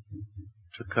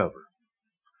to cover.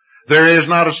 There is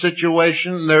not a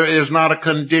situation, there is not a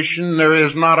condition, there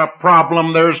is not a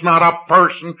problem, there is not a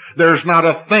person, there is not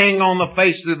a thing on the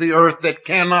face of the earth that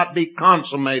cannot be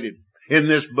consummated in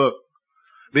this book.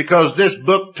 Because this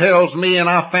book tells me, and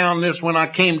I found this when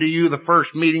I came to you the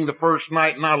first meeting, the first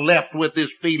night, and I left with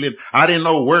this feeling. I didn't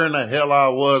know where in the hell I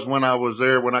was when I was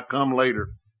there, when I come later.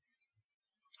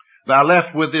 But I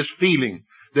left with this feeling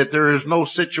that there is no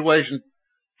situation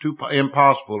too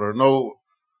impossible, or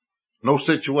no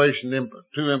situation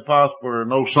too impossible, or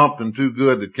no something too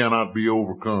good that cannot be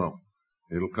overcome.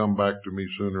 It'll come back to me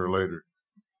sooner or later.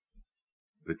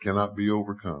 That cannot be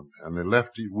overcome. And they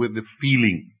left you with the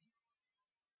feeling.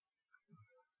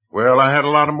 Well, I had a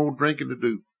lot of more drinking to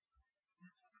do.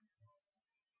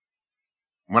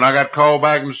 When I got called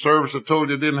back in the service, I told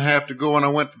you I didn't have to go, and I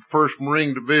went to the 1st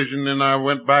Marine Division, and I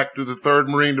went back to the 3rd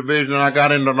Marine Division, and I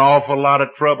got into an awful lot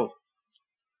of trouble.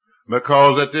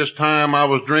 Because at this time I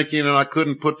was drinking and I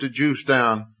couldn't put the juice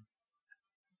down.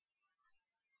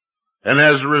 And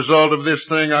as a result of this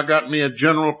thing, I got me a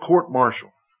general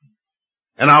court-martial.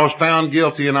 And I was found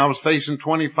guilty, and I was facing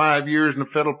 25 years in the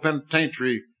federal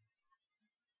penitentiary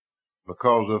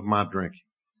because of my drinking.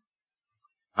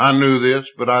 I knew this,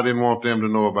 but I didn't want them to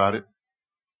know about it.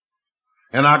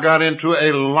 And I got into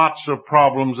lots of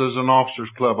problems as an officers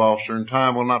club officer, and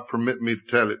time will not permit me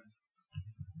to tell it.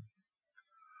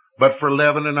 But for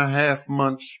 11.5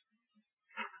 months,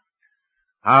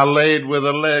 I laid with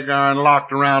a leg iron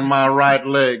locked around my right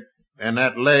leg, and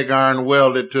that leg iron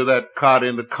welded to that cot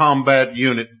in the combat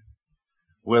unit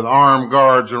with armed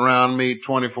guards around me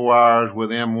 24 hours with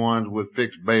M1s with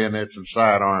fixed bayonets and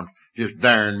sidearms, just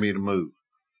daring me to move.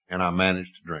 And I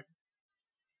managed to drink.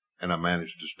 And I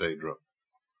managed to stay drunk.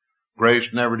 Grace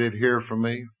never did hear from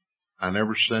me. I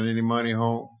never sent any money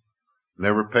home.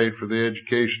 Never paid for the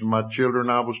education of my children.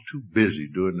 I was too busy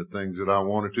doing the things that I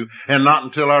wanted to. And not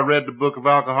until I read the book of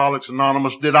Alcoholics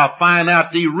Anonymous did I find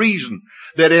out the reason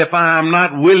that if I'm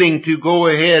not willing to go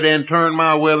ahead and turn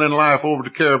my will in life over to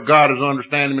the care of God, as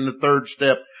understanding in the 3rd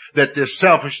step, that this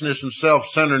selfishness and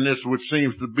self-centeredness, which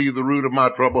seems to be the root of my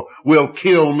trouble, will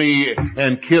kill me,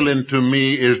 and killing to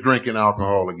me is drinking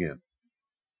alcohol again.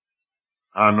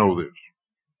 I know this.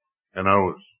 And I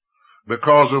know this.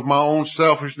 Because of my own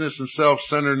selfishness and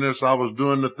self-centeredness, I was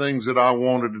doing the things that I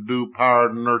wanted to do,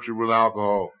 powered and nurtured with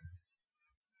alcohol.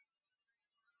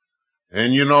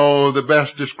 And you know, the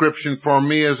best description for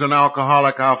me as an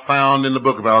alcoholic I found in the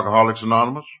book of Alcoholics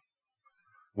Anonymous,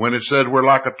 when it said we're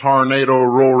like a tornado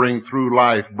roaring through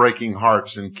life, breaking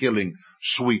hearts and killing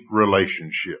sweet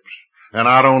relationships. And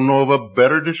I don't know of a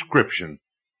better description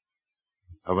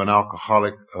of an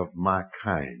alcoholic of my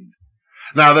kind.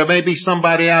 Now, there may be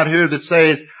somebody out here that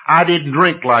says, I didn't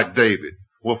drink like David.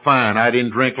 Well, fine, I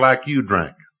didn't drink like you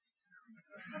drank.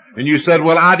 And you said,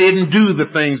 well, I didn't do the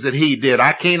things that he did.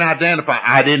 I can't identify.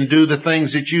 I didn't do the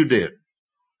things that you did.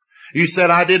 You said,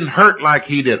 I didn't hurt like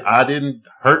he did. I didn't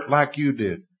hurt like you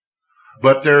did.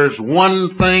 But there's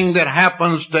one thing that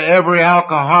happens to every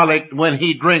alcoholic when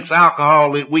he drinks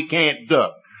alcohol that we can't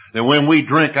duck. And when we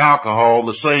drink alcohol,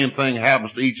 the same thing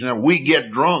happens to each and every. We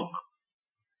get drunk.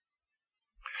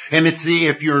 And it's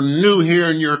if you're new here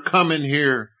and you're coming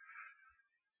here,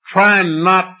 try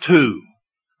not to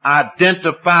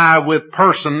identify with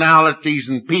personalities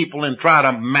and people and try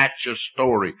to match a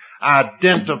story.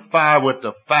 Identify with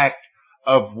the fact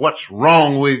of what's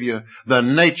wrong with you, the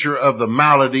nature of the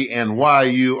malady, and why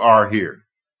you are here.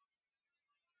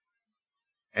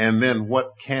 And then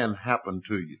what can happen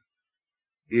to you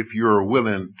if you're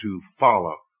willing to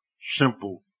follow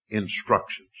simple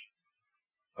instructions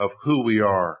of who we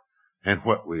are and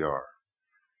what we are.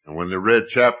 And when they read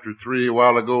chapter 3 a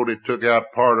while ago, they took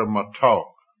out part of my talk.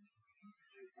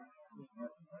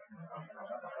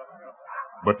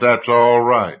 But that's all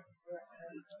right,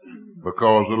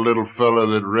 because the little fella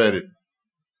that read it,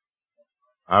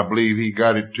 I believe he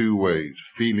got it two ways,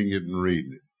 feeling it and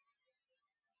reading it.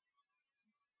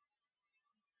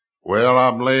 Well,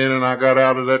 I'm laying and I got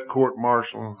out of that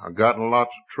court-martial. I got in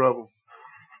lots of trouble.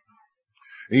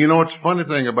 And you know, it's a funny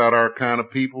thing about our kind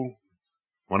of people.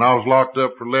 When I was locked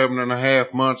up for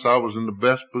 11.5 months, I was in the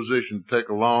best position to take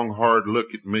a long, hard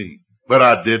look at me. But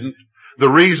I didn't. The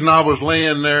reason I was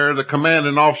laying there, the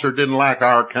commanding officer didn't like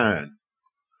our kind.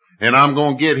 And I'm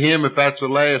going to get him if that's the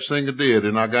last thing I did.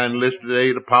 And I got enlisted to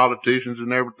aid of politicians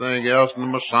and everything else in the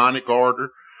Masonic order.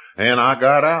 And I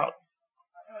got out.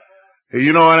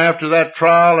 You know, and after that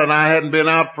trial, and I hadn't been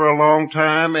out for a long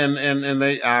time,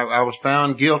 I was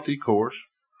found guilty, of course.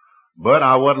 But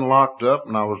I wasn't locked up,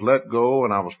 and I was let go,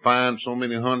 and I was fined so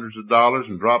many hundreds of dollars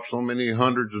and dropped so many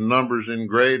hundreds of numbers in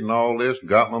grade and all this, and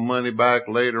got my money back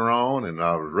later on, and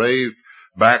I was raised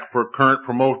back for current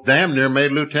promotion. Damn near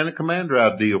made lieutenant commander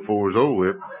out of deal before it was over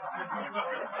with.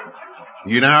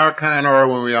 You know how our kind are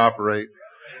when we operate.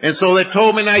 And so they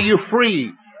told me, now you're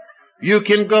free. You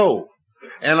can go.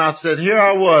 And I said, here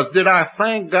I was. Did I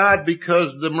thank God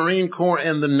because the Marine Corps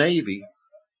and the Navy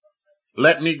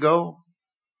let me go?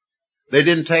 They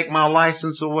didn't take my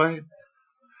license away?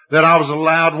 That I was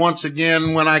allowed once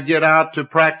again when I get out to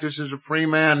practice as a free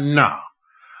man? No.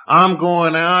 I'm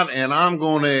going out and I'm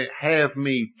going to have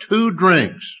me 2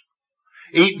 drinks,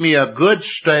 eat me a good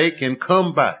steak, and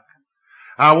come back.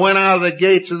 I went out of the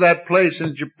gates of that place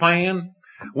in Japan,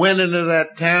 went into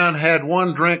that town, had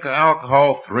 1 drink of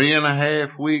alcohol.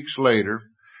 3.5 weeks later,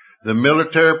 the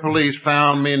military police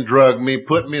found me and drugged me,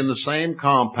 put me in the same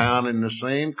compound, in the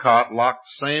same cot, locked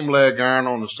the same leg iron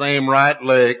on the same right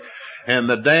leg, and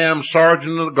the damn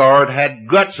sergeant of the guard had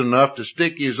guts enough to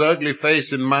stick his ugly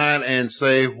face in mine and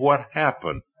say, what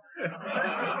happened?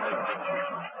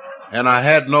 And I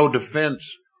had no defense.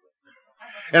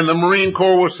 And the Marine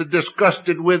Corps was so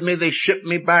disgusted with me, they shipped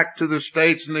me back to the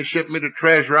States and they shipped me to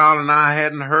Treasure Island. I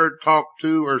hadn't heard, talked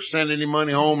to, or sent any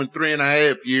money home in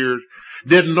 3.5 years.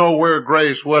 Didn't know where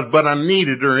Grace was, but I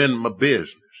needed her in my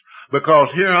business. Because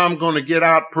here I'm going to get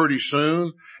out pretty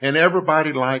soon, and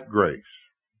everybody liked Grace.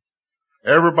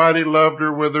 Everybody loved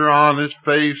her with her honest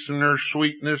face and her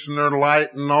sweetness and her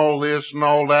light and all this and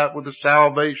all that with the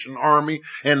Salvation Army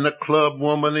and the club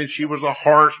woman, and she was a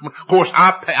horseman. Of course,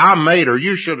 I made her.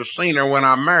 You should have seen her when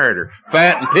I married her.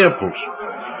 Fat and pimples.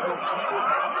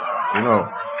 You know.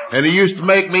 And he used to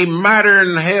make me madder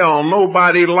than hell.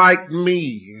 Nobody liked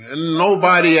me. And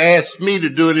nobody asked me to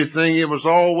do anything. It was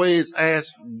always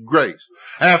asked Grace.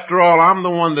 After all, I'm the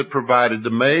one that provided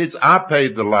the maids. I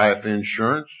paid the life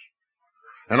insurance.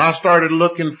 And I started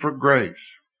looking for Grace.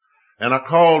 And I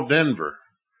called Denver.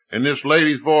 And this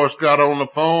lady's voice got on the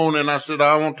phone, and I said,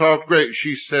 I want to talk to Grace.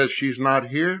 She says she's not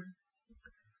here.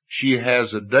 She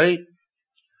has a date.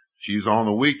 She's on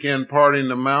a weekend party in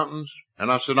the mountains.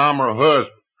 And I said, I'm her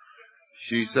husband.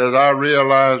 She says, I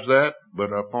realize that,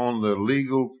 but upon the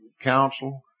legal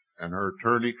counsel and her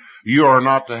attorney, you are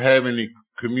not to have any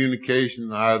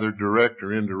communication, either direct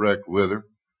or indirect, with her.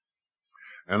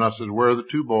 And I said, where are the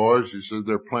 2 boys? She said,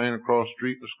 they're playing across the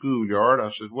street in the schoolyard.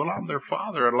 I said, well, I'm their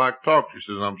father. I'd like to talk to you.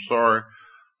 She says, I'm sorry,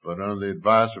 but under the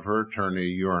advice of her attorney,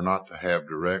 you are not to have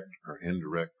direct or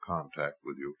indirect contact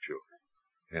with your children.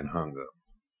 And hung up.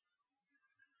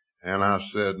 And I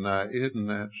said, now, isn't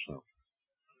that something?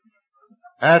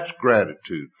 That's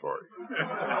gratitude for you.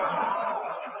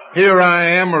 Here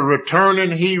I am, a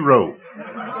returning hero.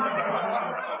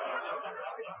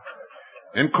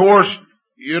 And of course,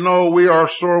 you know, we are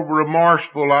so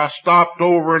remorseful. I stopped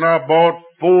over and I bought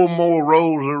 4 more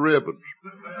rolls of ribbons.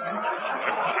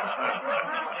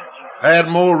 Had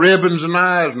more ribbons than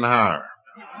Eisenhower.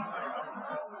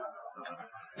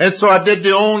 And so I did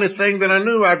the only thing that I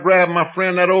knew. I grabbed my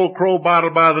friend that old crow bottle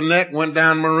by the neck, went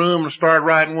down my room and started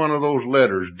writing one of those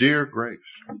letters. Dear Grace,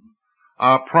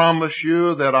 I promise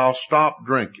you that I'll stop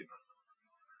drinking.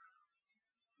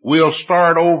 We'll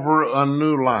start over a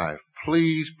new life.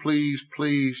 Please, please,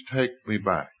 please take me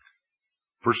back.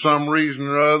 For some reason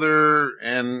or other,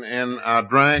 and I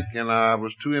drank, and I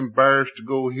was too embarrassed to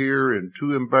go here and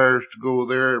too embarrassed to go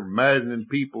there, imagining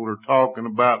people are talking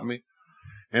about me.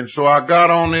 And so I got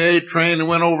on the A train and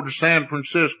went over to San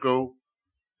Francisco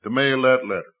to mail that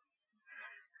letter.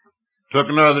 Took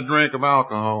another drink of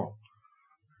alcohol.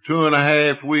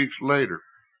 2.5 weeks later,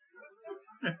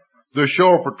 the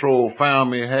shore patrol found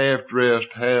me half dressed,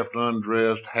 half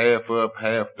undressed, half up,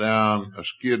 half down, a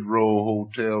Skid Row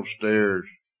hotel stairs.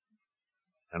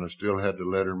 and I still had the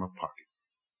letter in my pocket.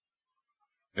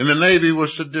 And the Navy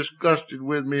was so disgusted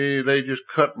with me, they just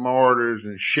cut my orders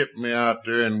and shipped me out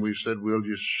there, and we said, we'll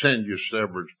just send you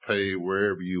severance pay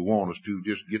wherever you want us to.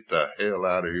 Just get the hell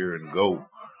out of here and go.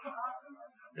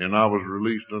 And I was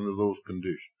released under those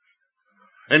conditions.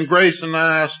 And Grace and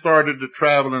I started to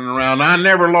traveling around. I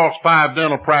never lost 5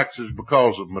 dental practices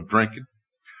because of my drinking.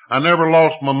 I never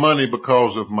lost my money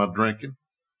because of my drinking.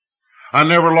 I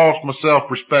never lost my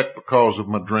self-respect because of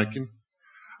my drinking.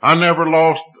 I never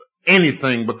lost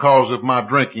anything because of my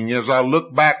drinking. As I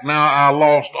look back now, I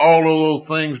lost all of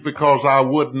those things because I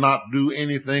would not do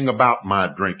anything about my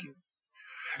drinking.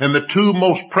 And the 2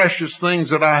 most precious things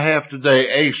that I have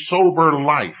today, a sober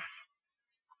life,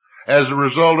 as a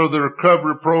result of the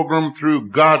recovery program through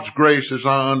God's grace as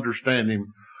I understand Him,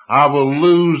 I will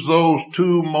lose those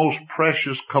 2 most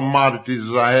precious commodities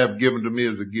that I have given to me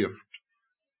as a gift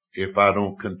if I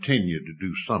don't continue to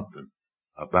do something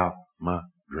about my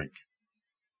drinking.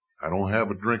 I don't have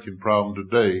a drinking problem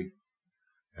today,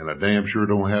 and I damn sure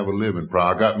don't have a living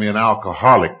problem. I got me an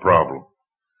alcoholic problem.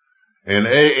 And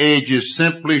AA just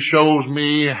simply shows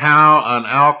me how an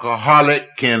alcoholic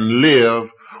can live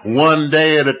one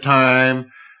day at a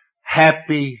time,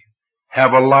 happy,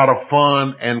 have a lot of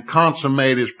fun, and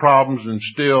consummate his problems and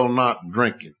still not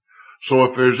drinking. So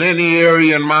if there's any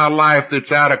area in my life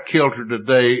that's out of kilter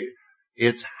today,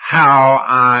 it's how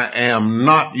I am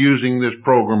not using this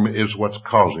program is what's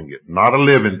causing it. Not a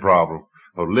living problem.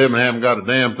 Well, living haven't got a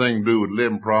damn thing to do with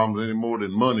living problems any more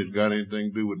than money's got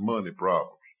anything to do with money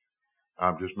problems.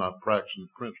 I'm just not practicing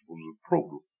the principles of the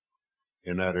program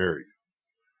in that area.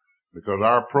 Because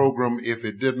our program, if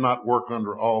it did not work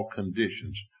under all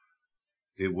conditions,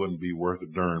 it wouldn't be worth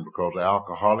a darn, because the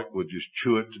alcoholic would just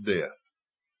chew it to death,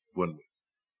 wouldn't it?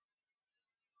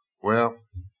 Well,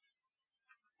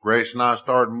 Grace and I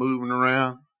started moving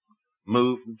around,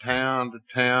 moved from town to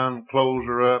town, clothes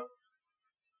her up.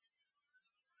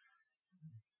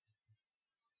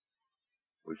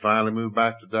 We finally moved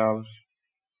back to Dallas,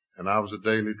 and I was a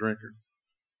daily drinker.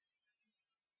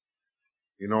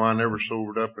 You know, I never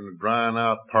sobered up in a drying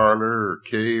out parlor or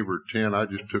cave or tent. I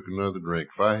just took another drink.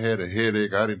 If I had a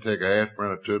headache, I didn't take an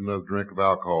aspirin. I took another drink of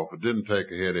alcohol. If I didn't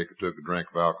take a headache, I took a drink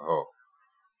of alcohol.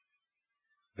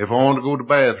 If I wanted to go to the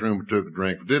bathroom, I took a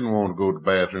drink. If I didn't want to go to the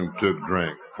bathroom, I took a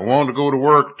drink. If I wanted to go to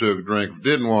work, I took a drink. If I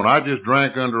didn't want, I just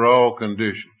drank under all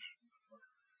conditions.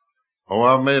 Oh,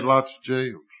 I've made lots of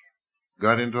jails.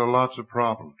 Got into lots of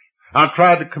problems. I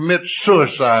tried to commit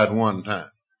suicide one time.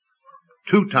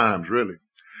 2 times, really.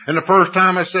 And the first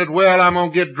time I said, well, I'm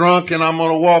going to get drunk and I'm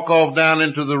going to walk off down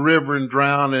into the river and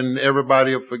drown and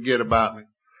everybody will forget about me.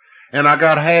 And I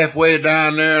got halfway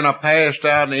down there and I passed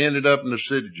out and I ended up in the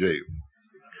city jail.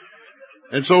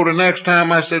 And so the next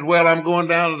time I said, well, I'm going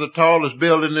down to the tallest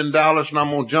building in Dallas and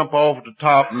I'm going to jump off at the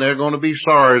top and they're going to be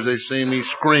sorry as they see me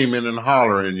screaming and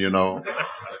hollering, you know.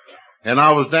 And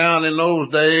I was down in those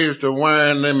days to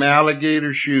wearing them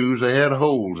alligator shoes. They had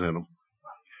holes in them.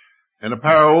 And a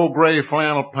pair of old gray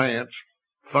flannel pants,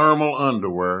 thermal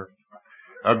underwear,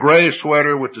 a gray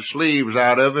sweater with the sleeves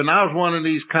out of it. And I was one of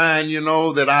these kind, you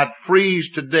know, that I'd freeze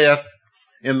to death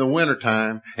in the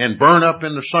wintertime and burn up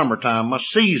in the summertime. My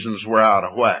seasons were out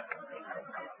of whack.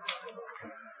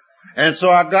 And so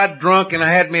I got drunk and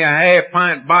I had me a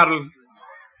half-pint bottle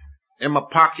in my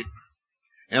pocket.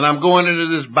 And I'm going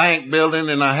into this bank building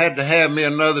and I had to have me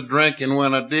another drink, and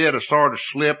when I did, I sort of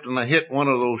slipped and I hit one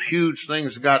of those huge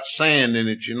things that got sand in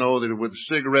it, you know, that with the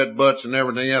cigarette butts and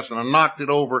everything else, and I knocked it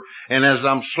over, and as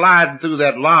I'm sliding through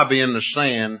that lobby in the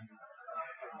sand,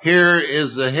 here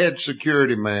is the head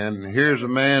security man, and here's a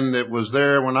man that was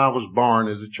there when I was born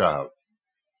as a child.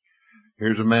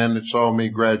 Here's a man that saw me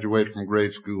graduate from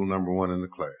grade school number 1 in the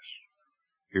class.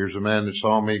 Here's a man that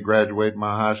saw me graduate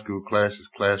my high school class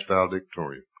as class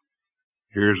valedictorian.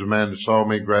 Here's a man that saw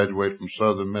me graduate from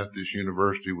Southern Methodist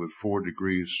University with 4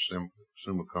 degrees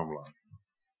summa cum laude.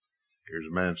 Here's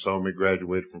a man that saw me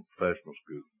graduate from professional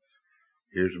school.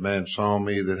 Here's a man that saw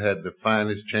me that had the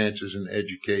finest chances in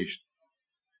education,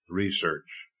 research,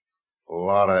 a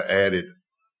lot of added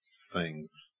things.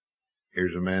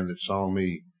 Here's a man that saw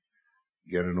me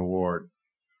get an award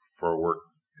for work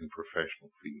in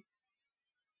professional field.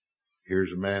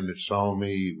 Here's a man that saw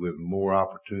me with more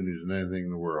opportunities than anything in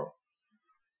the world.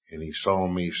 And he saw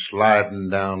me sliding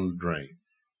down the drain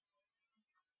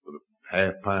with a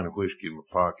half pint of whiskey in my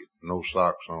pocket, no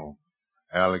socks on,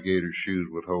 alligator shoes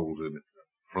with holes in it,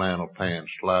 flannel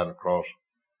pants, sliding across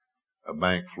a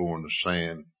bank floor in the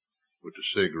sand with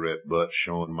the cigarette butt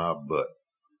showing my butt.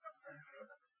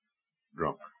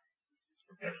 Drunk.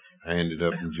 I ended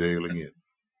up in jail again.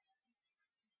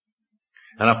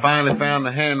 And I finally found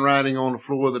the handwriting on the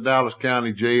floor of the Dallas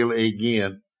County Jail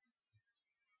again.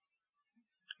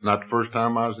 Not the first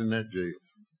time I was in that jail.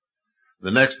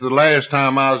 The last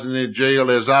time I was in that jail,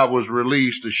 as I was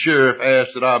released, the sheriff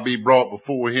asked that I be brought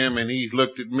before him, and he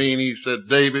looked at me and he said,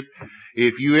 David,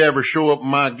 if you ever show up in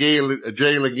my jail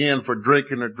again for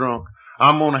drinking or drunk,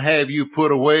 I'm going to have you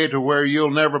put away to where you'll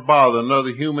never bother another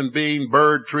human being,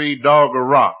 bird, tree, dog, or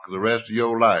rock the rest of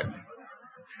your life.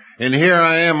 And here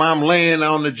I am, I'm laying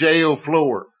on the jail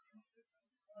floor.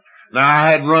 Now I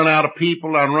had run out of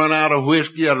people, I'd run out of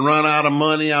whiskey, I'd run out of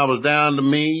money, I was down to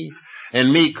me.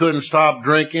 And me couldn't stop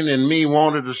drinking, and me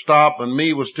wanted to stop, and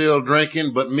me was still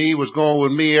drinking, but me was going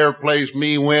with me every place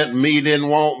me went, and me didn't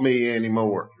want me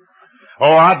anymore.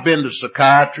 Oh, I'd been to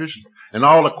psychiatrists, and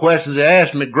all the questions they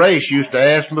asked me, Grace used to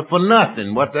ask me for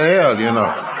nothing. What the hell, you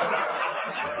know?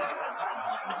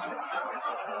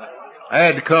 I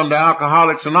had to come to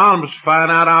Alcoholics Anonymous to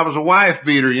find out I was a wife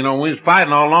beater. You know, when we was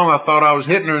fighting all along, I thought I was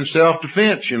hitting her in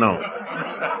self-defense, you know.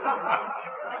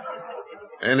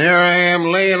 And here I am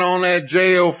laying on that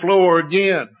jail floor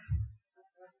again.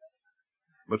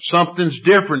 But something's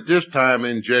different this time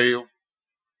in jail.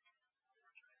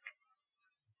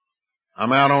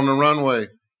 I'm out on the runway.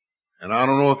 And I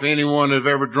don't know if anyone has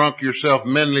ever drunk yourself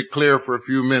mentally clear for a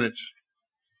few minutes.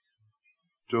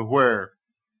 To where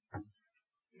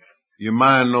your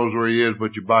mind knows where he is,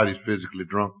 but your body's physically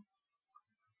drunk.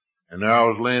 And there I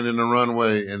was laying in the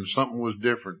runway, and something was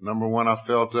different. Number one, I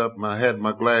felt up, and I had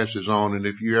my glasses on, and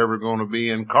if you're ever going to be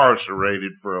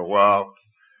incarcerated for a while,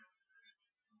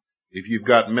 if you've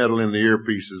got metal in the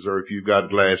earpieces or if you've got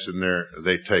glass in there,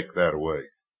 they take that away.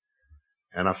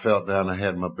 And I felt down, I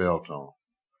had my belt on.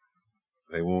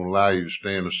 They won't allow you to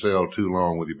stay in a cell too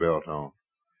long with your belt on.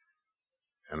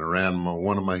 And I ran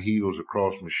one of my heels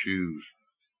across my shoes,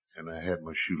 and I had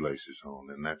my shoelaces on,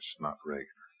 and that's not regular.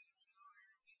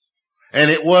 And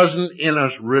it wasn't in a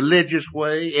religious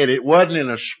way, and it wasn't in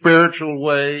a spiritual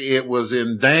way, it was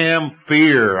in damn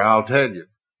fear, I'll tell you.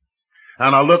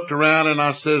 And I looked around and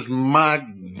I says, my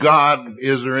God,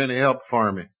 is there any help for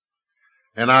me?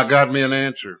 And I got me an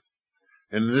answer.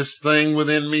 And this thing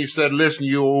within me said, listen,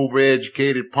 you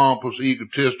overeducated, pompous,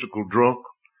 egotistical drunk,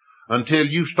 until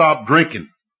you stop drinking,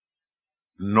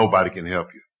 nobody can help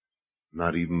you.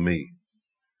 Not even me.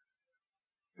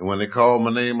 And when they called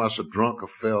my name, I said, drunk, I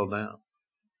fell down.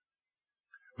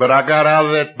 But I got out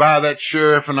of that by that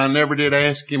sheriff, and I never did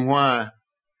ask him why.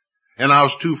 And I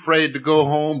was too afraid to go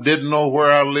home, didn't know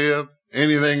where I lived,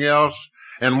 anything else.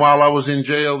 And while I was in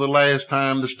jail the last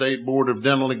time, the State Board of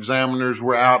Dental Examiners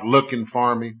were out looking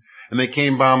for me. And they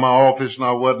came by my office, and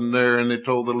I wasn't there, and they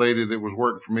told the lady that was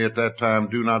working for me at that time,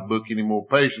 do not book any more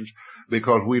patients,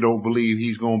 because we don't believe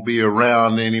he's going to be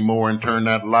around anymore, and turn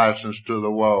that license to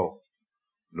the wall.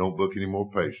 Don't book any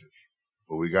more patients.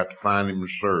 But we got to find him and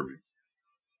serve him.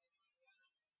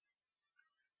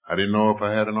 I didn't know if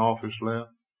I had an office left.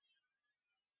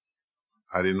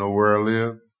 I didn't know where I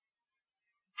lived.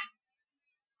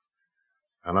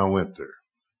 And I went there.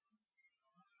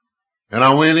 And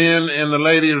I went in, and the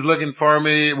lady was looking for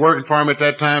me, working for me at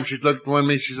that time. She looked at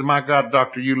me, she said, my God,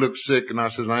 doctor, you look sick. And I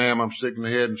said, I am. I'm sick in the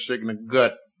head and sick in the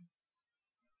gut.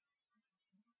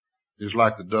 Just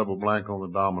like the double blank on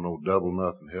the domino, double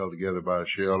nothing, held together by a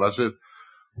shell. I said,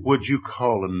 would you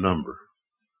call a number?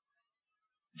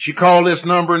 She called this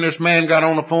number, and this man got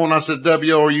on the phone. I said,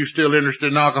 W.O., are you still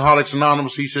interested in Alcoholics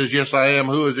Anonymous? He says, yes, I am.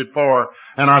 Who is it for?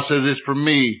 And I said, it's for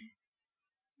me.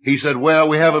 He said, well,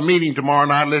 we have a meeting tomorrow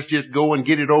night. Let's just go and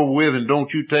get it over with, and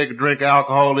don't you take a drink of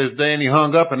alcohol this day. And he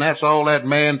hung up, and that's all that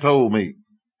man told me.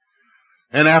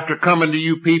 And after coming to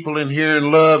you people and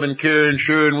hearing love and care and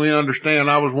sure and we understand,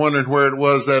 I was wondering where it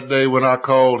was that day when I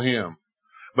called him.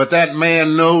 But that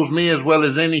man knows me as well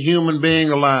as any human being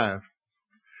alive.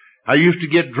 I used to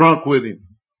get drunk with him.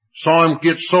 Saw him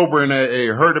get sober in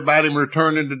AA. Heard about him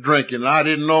returning to drinking. I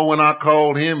didn't know when I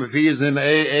called him if he was in AA,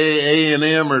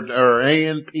 A&M, or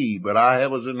A&P, but I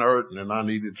was in hurting and I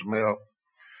needed some help.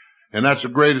 And that's the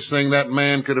greatest thing that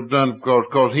man could have done,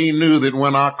 because he knew that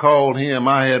when I called him,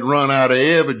 I had run out of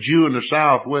every Jew in the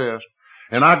Southwest.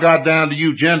 And I got down to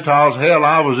you Gentiles, hell,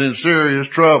 I was in serious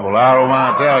trouble. I don't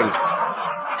mind telling you.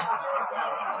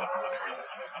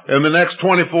 And the next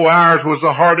 24 hours was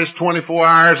the hardest 24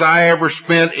 hours I ever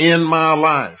spent in my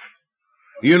life.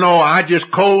 You know, I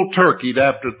just cold turkeyed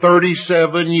after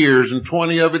 37 years, and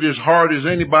 20 of it as hard as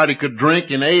anybody could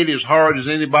drink, and 8 as hard as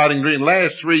anybody can drink.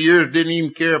 Last 3 years, didn't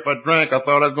even care if I drank. I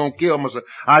thought I was going to kill myself.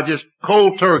 I just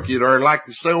cold turkeyed, or like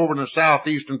they say over in the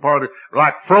southeastern part,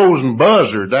 like frozen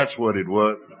buzzard. That's what it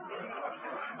was.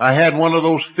 I had one of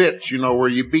those fits, where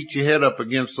you beat your head up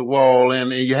against the wall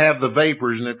and you have the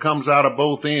vapors and it comes out of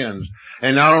both ends.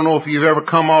 And I don't know if you've ever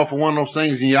come off of one of those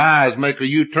things and your eyes make a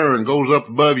U-turn, goes up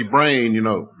above your brain,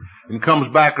 and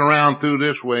comes back around through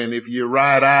this way. And if you're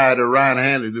right-eyed or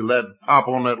right-handed, it'll let pop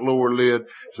on that lower lid.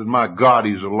 Says, my God,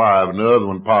 he's alive. And the other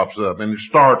one pops up and it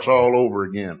starts all over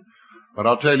again. But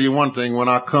I'll tell you one thing, when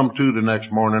I come to the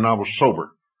next morning, I was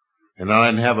sober. And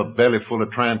I didn't have a belly full of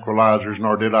tranquilizers,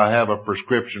 nor did I have a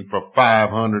prescription for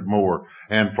 500 more.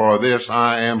 And for this,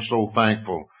 I am so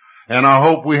thankful. And I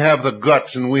hope we have the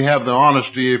guts and we have the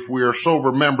honesty if we are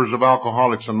sober members of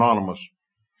Alcoholics Anonymous.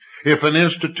 If an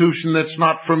institution that's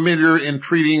not familiar in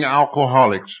treating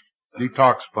alcoholics,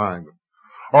 detoxifying them,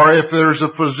 or if there's a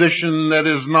physician that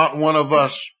is not one of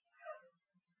us,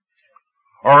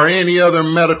 or any other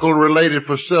medical related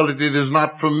facility that is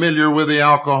not familiar with the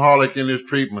alcoholic in his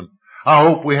treatment, I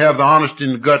hope we have the honesty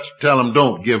and the guts to tell them,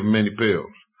 don't give them any pills.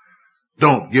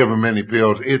 Don't give them any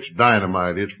pills. It's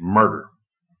dynamite. It's murder.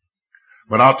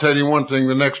 But I'll tell you one thing,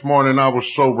 the next morning I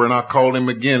was sober and I called him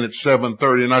again at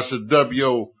 7:30 and I said,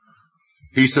 W.O.,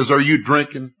 he says, are you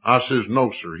drinking? I says,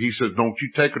 no, sir. He says, don't you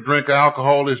take a drink of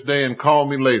alcohol this day and call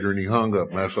me later. And he hung up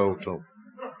and that's all I told him.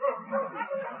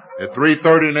 At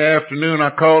 3:30 in the afternoon,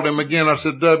 I called him again. I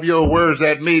said, W.O., where's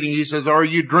that meeting? He says, are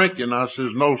you drinking? I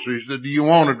says, no, sir. He said, do you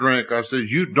want a drink? I says,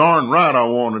 you darn right I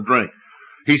want a drink.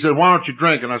 He said, why don't you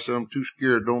drink? And I said, I'm too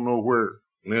scared. Don't know where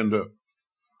it'll end up.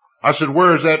 I said,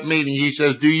 where's that meeting? He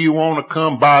says, do you want to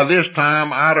come? By this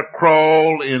time, I'd have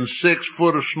crawled in 6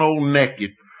 foot of snow naked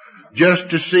just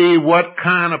to see what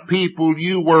kind of people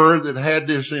you were that had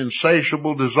this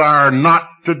insatiable desire not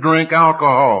to drink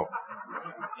alcohol.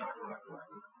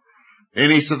 And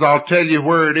he says, I'll tell you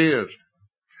where it is.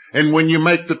 And when you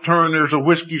make the turn, there's a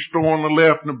whiskey store on the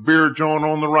left and a beer joint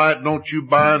on the right. Don't you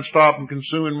buy and stop and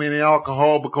consume any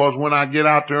alcohol, because when I get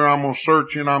out there, I'm going to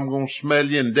search you and I'm going to smell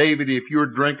you. And David, if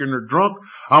you're drinking or drunk,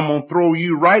 I'm going to throw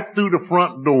you right through the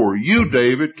front door. You,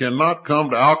 David, cannot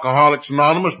come to Alcoholics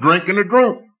Anonymous drinking or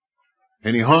drunk.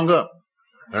 And he hung up.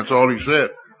 That's all he said.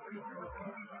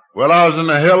 Well, I was in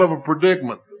a hell of a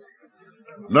predicament.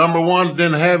 Number one,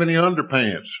 didn't have any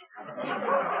underpants.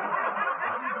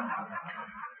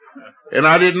 And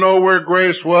I didn't know where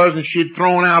Grace was, and she'd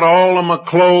thrown out all of my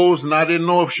clothes, and I didn't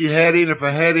know if she had any, if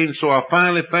I had any, so I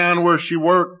finally found where she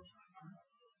worked.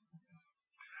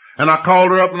 And I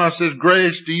called her up and I said,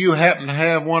 Grace, do you happen to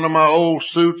have one of my old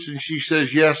suits? And she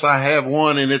says, yes, I have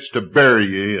one, and it's to bury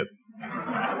you in.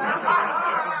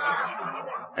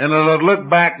 And as I look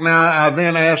back now, I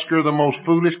then asked her the most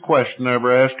foolish question I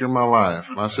ever asked her in my life.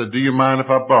 I said, do you mind if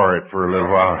I borrow it for a little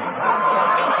while?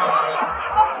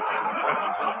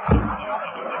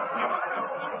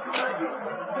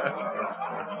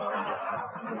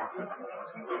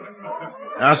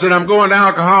 I said, I'm going to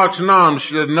Alcoholics Anonymous.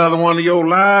 She said, another one of your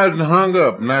lies, and hung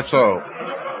up, and that's all.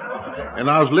 And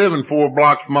I was living 4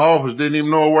 blocks from my office, didn't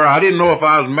even know where. I didn't know if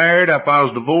I was married, if I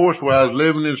was divorced, where I was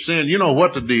living in sin. You know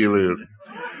what the deal is.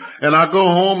 And I go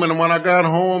home, and when I got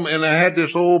home, and I had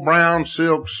this old brown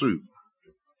silk suit.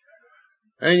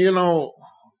 And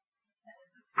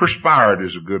perspired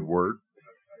is a good word.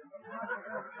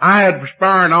 I had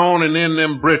perspiring on and in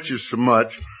them breeches so much.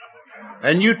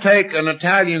 And you take an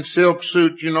Italian silk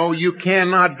suit, you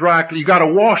cannot dry, you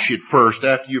gotta wash it first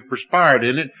after you've perspired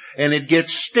in it, and it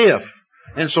gets stiff.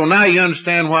 And so now you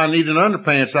understand why I needed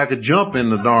underpants. I could jump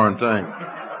in the darn thing.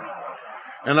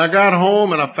 And I got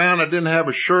home and I found I didn't have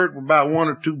a shirt with about 1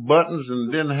 or 2 buttons,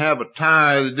 and didn't have a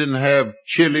tie that didn't have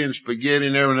chili and spaghetti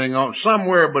and everything on.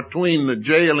 Somewhere between the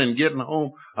jail and getting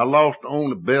home, I lost the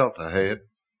only belt I had.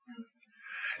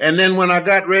 And then when I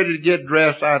got ready to get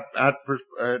dressed, I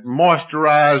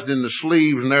moisturized in the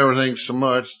sleeves and everything so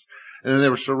much, and they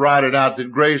were so rotted out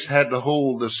that Grace had to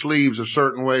hold the sleeves a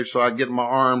certain way so I get my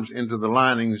arms into the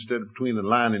lining instead of between the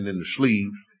lining and the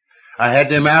sleeves. I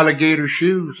had them alligator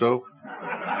shoes, so.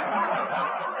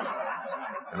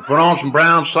 And I put on some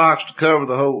brown socks to cover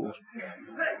the holes.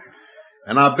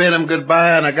 And I bid him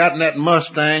goodbye, and I got in that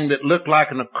Mustang that looked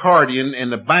like an accordion,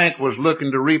 and the bank was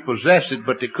looking to repossess it,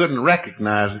 but they couldn't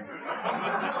recognize it.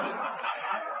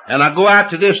 And I go out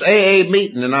to this AA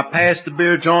meeting, and I passed the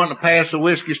beer joint, and I passed the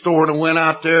whiskey store, and I went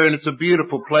out there, and it's a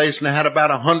beautiful place, and I had about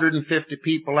 150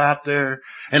 people out there,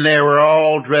 and they were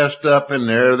all dressed up, and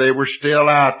there they were still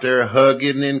out there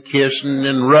hugging and kissing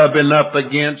and rubbing up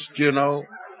against,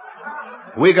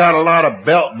 We got a lot of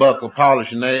belt buckle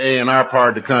polishing AA in our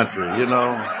part of the country,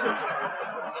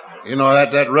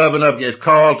 that rubbing up, it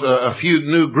caused a few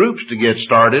new groups to get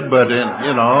started, but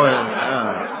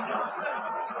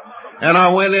and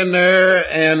I went in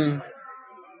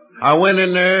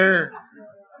there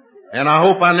And I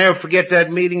hope I never forget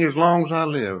that meeting as long as I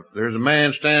live. There's a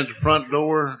man stands at the front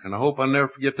door, and I hope I never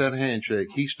forget that handshake.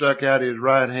 He stuck out his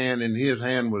right hand, and his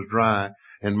hand was dry,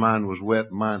 and mine was wet,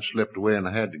 and mine slipped away, and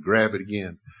I had to grab it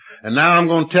again. And now I'm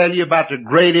going to tell you about the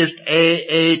greatest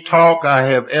AA talk I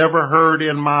have ever heard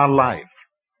in my life.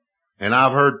 And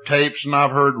I've heard tapes, and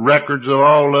I've heard records of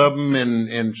all of them,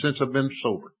 and since I've been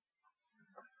sober.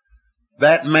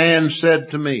 That man said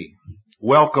to me,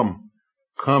 "Welcome,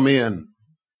 come in.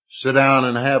 Sit down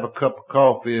and have a cup of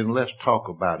coffee and let's talk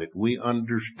about it. We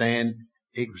understand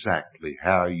exactly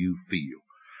how you feel."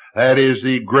 That is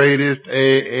the greatest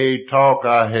AA talk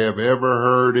I have ever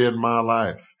heard in my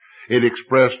life. It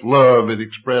expressed love, it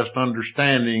expressed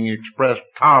understanding, it expressed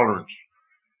tolerance.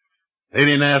 They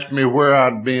didn't ask me where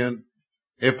I'd been,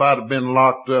 if I'd have been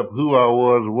locked up, who I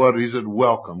was, what. He said,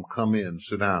 "Welcome, come in,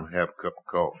 sit down, have a cup of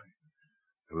coffee.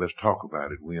 And let's talk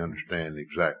about it. We understand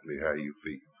exactly how you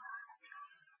feel."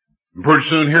 And pretty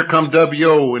soon here come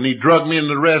W.O., and he drugged me in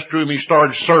the restroom. He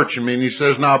started searching me, and he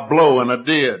says, "Now blow," and I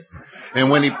did. And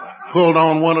when he pulled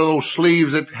on one of those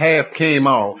sleeves, it half came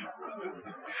off.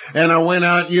 And I went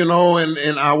out,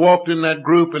 and I walked in that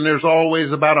group, and there's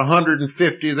always about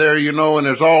 150 there, and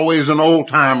there's always an old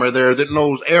timer there that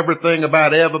knows everything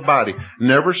about everybody.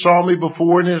 Never saw me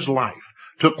before in his life.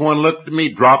 Took one look at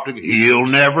me, dropped it. "He'll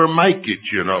never make it,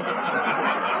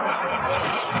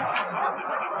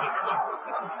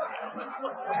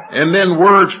 And then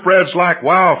word spreads like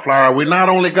wildfire. We not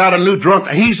only got a new drunk,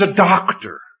 he's a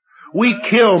doctor. We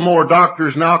kill more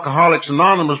doctors in Alcoholics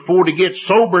Anonymous for to get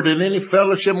sober than any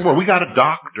fellowship more. We got a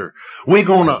doctor. We're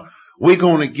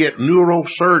gonna get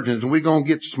neurosurgeons, and we're gonna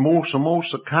get some more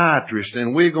psychiatrists,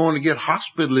 and we're gonna get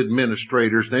hospital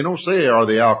administrators. They don't say are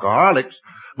they alcoholics,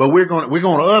 but we're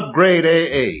gonna upgrade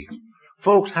AA.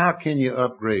 Folks, how can you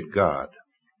upgrade God?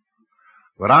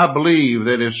 But I believe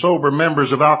that as sober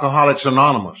members of Alcoholics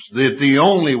Anonymous, that the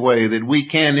only way that we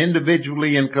can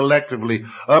individually and collectively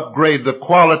upgrade the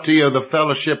quality of the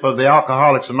fellowship of the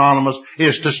Alcoholics Anonymous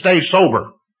is to stay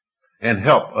sober and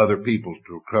help other people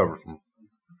to recover from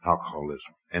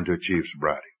alcoholism and to achieve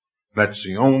sobriety. That's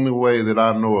the only way that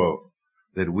I know of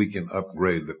that we can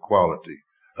upgrade the quality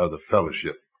of the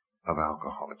fellowship of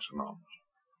Alcoholics Anonymous.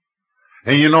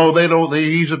 And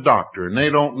he's a doctor, and they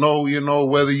don't know,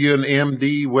 whether you're an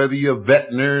MD, whether you're a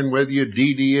veterinarian, whether you're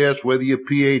DDS, whether you're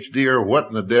PhD, or what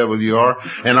in the devil you are.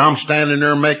 And I'm standing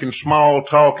there making small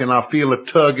talk, and I feel a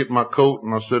tug at my coat,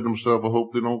 and I said to myself, I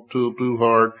hope they don't tug too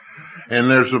hard. And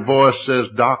there's a voice says,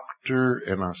 "Doctor,"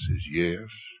 and I says, "Yes."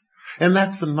 And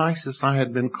that's the nicest I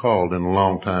had been called in a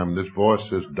long time. This voice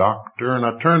says, "Doctor," and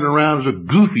I turned around as a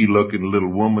goofy looking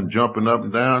little woman jumping up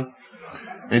and down.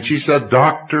 And she said,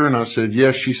 "Doctor," and I said,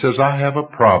 "Yes." She says, "I have a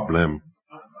problem."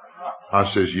 I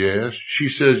says, "Yes." She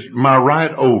says, "My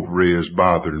right ovary is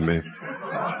bothering me."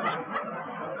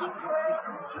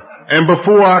 And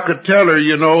before I could tell her,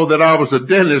 that I was a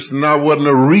dentist and I wasn't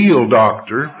a real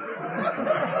doctor,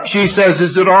 she says,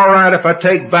 "Is it all right if I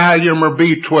take Valium or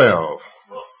B12?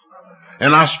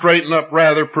 And I straightened up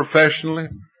rather professionally.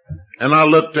 And I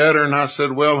looked at her and I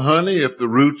said, "Well, honey, if the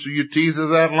roots of your teeth are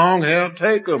that long, hell,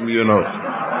 take them,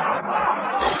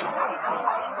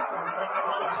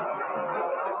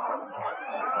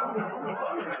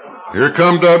 Here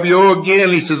come W.O. again.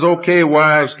 He says, "Okay,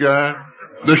 wise guy,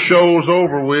 the show's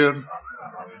over with."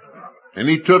 And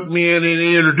he took me in and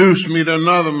he introduced me to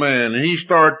another man. And he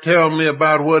started telling me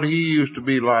about what he used to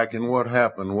be like and what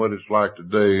happened, what it's like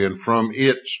today. And from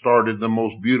it started the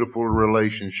most beautiful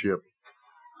relationship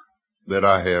that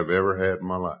I have ever had in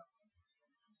my life.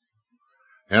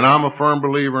 And I'm a firm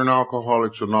believer in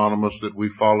Alcoholics Anonymous that we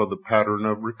follow the pattern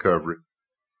of recovery,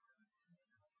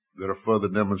 that a further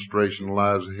demonstration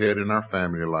lies ahead in our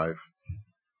family life,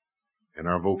 in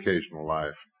our vocational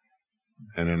life,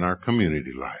 and in our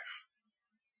community life.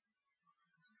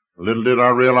 Little did I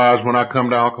realize when I come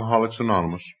to Alcoholics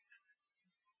Anonymous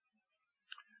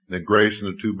that Grace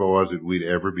and the two boys, that we'd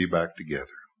ever be back together.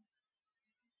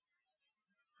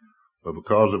 But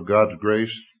because of God's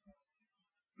grace,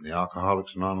 the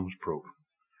Alcoholics Anonymous program,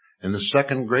 and the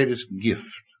second greatest gift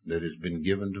that has been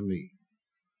given to me,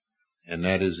 and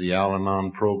that is the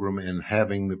Al-Anon program, and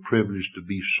having the privilege to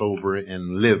be sober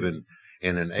and living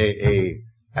in an AA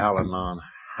Al-Anon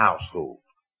household,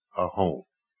 a home.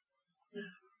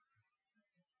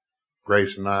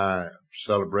 Grace and I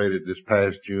celebrated this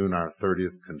past June our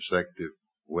 30th consecutive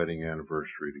wedding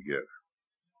anniversary together.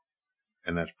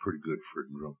 And that's pretty good for a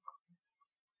drunk.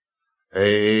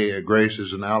 Grace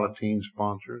is an Alateen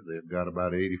sponsor. They've got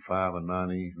about 85 or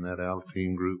 90 in that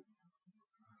Alateen group.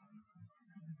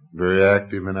 Very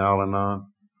active in Al-Anon.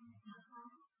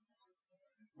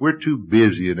 We're too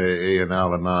busy in AA and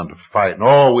Al-Anon to fight. And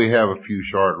oh, we have a few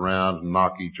short rounds and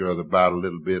knock each other about a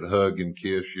little bit, hug and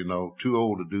kiss, you know. Too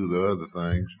old to do the other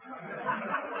things.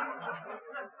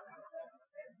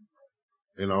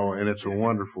 You know, and it's a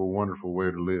wonderful, wonderful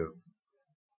way to live.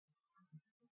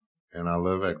 And I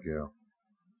love that gal.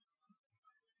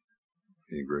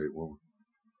 She's a great woman.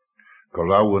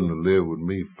 'Cause I wouldn't have lived with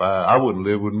me I wouldn't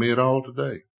live with me at all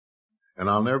today.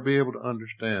 And I'll never be able to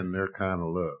understand their kind of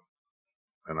love.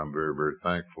 And I'm very, very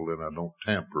thankful that I don't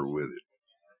tamper with it.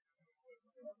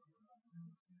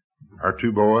 Our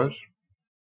two boys.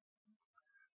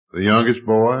 The youngest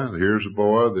boy, here's a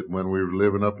boy that when we were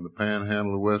living up in the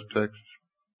panhandle of West Texas,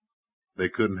 they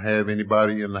couldn't have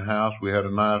anybody in the house. We had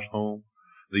a nice home.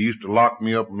 They used to lock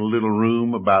me up in a little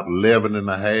room about 11 and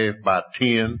a half by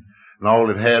 10. And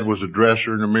all it had was a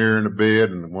dresser and a mirror and a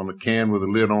bed and a can with a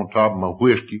lid on top of my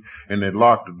whiskey. And they'd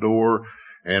lock the door.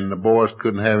 And the boys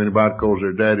couldn't have anybody because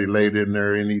their daddy laid in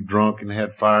there and he drunk and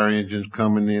had fire engines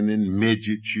coming in and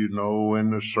midgets, you know,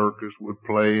 and the circus would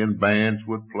play and bands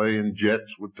would play and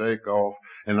jets would take off.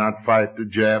 And I'd fight the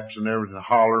Japs and everything,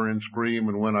 holler and scream.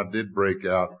 And when I did break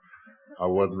out, I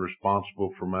wasn't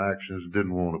responsible for my actions.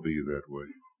 Didn't want to be that way.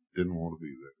 Didn't want to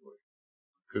be that way.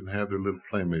 Couldn't have their little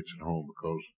playmates at home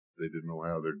because they didn't know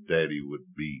how their daddy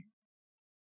would be.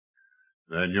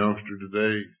 That youngster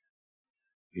today,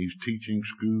 he's teaching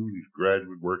school. He's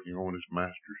graduate working on his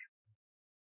master's.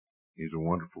 He's a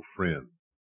wonderful friend.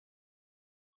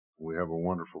 We have a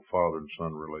wonderful father and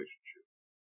son relationship.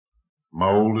 My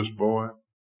oldest boy,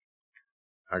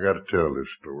 I got to tell this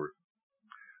story.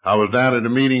 I was down at a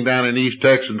meeting down in East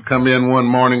Texas, come in one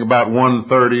morning about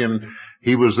 1:30, and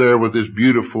he was there with this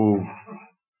beautiful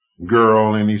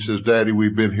girl, and he says, Daddy,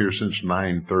 we've been here since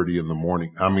 9:30 in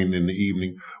the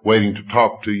evening, waiting to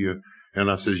talk to you. And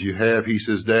I says, you have? He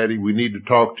says, Daddy, we need to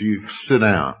talk to you. Sit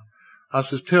down. I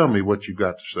says, tell me what you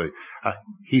got to say.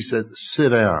 He said, sit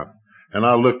down. And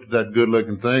I looked at that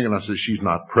good-looking thing, and I said, she's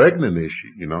not pregnant, is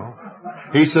she, you know?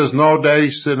 He says, no,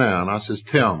 Daddy, sit down. I says,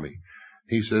 tell me.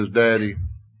 He says, Daddy,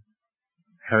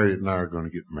 Harriet and I are going to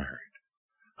get married.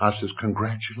 I says,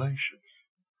 congratulations.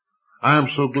 I'm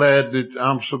so glad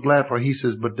for her. He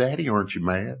says, but Daddy, aren't you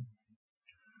mad?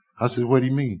 I said, what do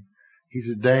you mean? He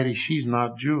said, Daddy, she's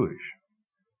not Jewish.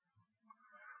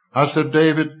 I said,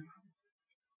 David,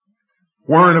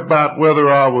 worrying about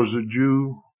whether I was a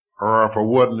Jew or if I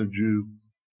wasn't a Jew,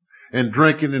 and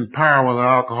drinking and powering with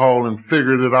alcohol and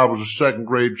figured that I was a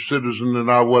second-grade citizen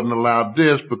and I wasn't allowed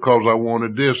this because I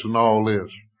wanted this and all this.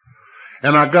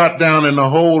 And I got down in the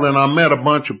hole and I met a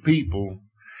bunch of people.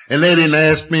 And they didn't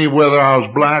ask me whether I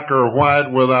was black or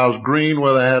white, whether I was green,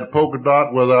 whether I had a polka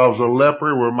dot, whether I was a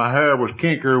leper, whether my hair was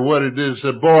kinky or what it is.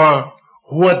 Said, boy,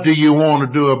 what do you want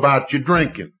to do about your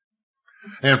drinking?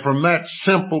 And from that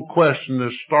simple question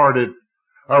that started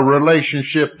a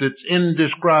relationship that's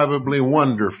indescribably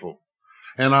wonderful.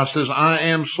 And I says, I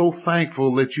am so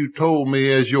thankful that you told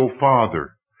me as your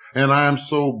father. And I am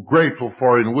so grateful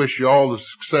for it and wish you all the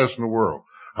success in the world.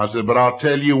 I said, but I'll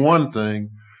tell you one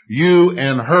thing. You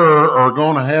and her are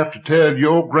going to have to tell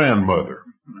your grandmother.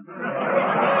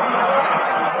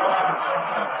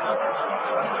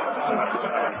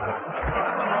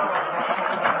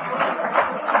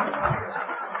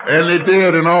 And they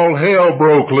did, and all hell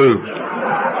broke loose.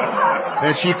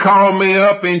 And she called me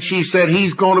up and she said,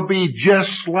 he's going to be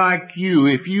just like you.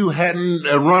 If you hadn't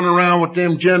run around with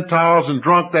them Gentiles and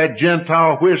drunk that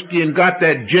Gentile whiskey and got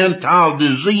that Gentile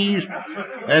disease,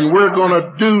 and we're going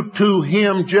to do to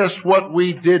him just what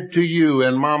we did to you.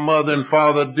 And my mother and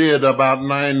father did about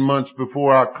 9 months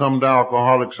before I come to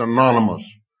Alcoholics Anonymous.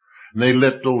 And they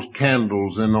lit those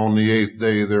candles, and on the 8th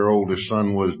day their oldest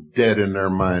son was dead in their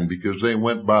mind because they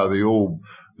went by the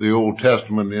Old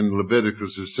Testament in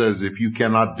Leviticus. It says if you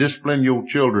cannot discipline your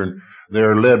children, they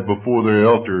are led before their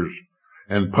elders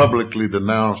and publicly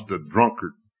denounced a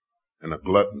drunkard and a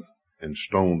glutton and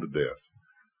stoned to death.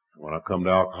 When I come to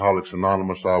Alcoholics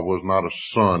Anonymous, I was not a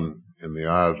son in the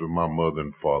eyes of my mother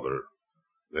and father.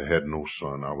 They had no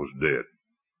son. I was dead.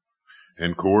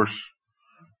 And of course,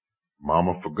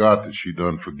 Mama forgot that she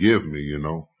done forgive me, you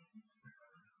know.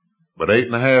 But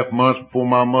 8.5 months before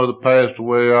my mother passed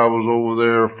away, I was over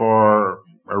there for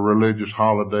a religious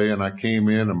holiday, and I came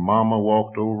in, and Mama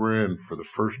walked over, and for the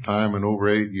first time in over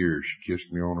 8 years, she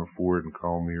kissed me on her forehead and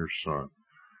called me her son.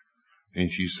 And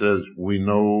she says, we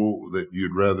know that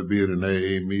you'd rather be at an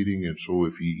AA meeting, and so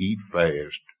if you eat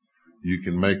fast, you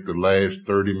can make the last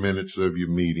 30 minutes of your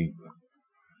meeting.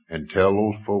 and tell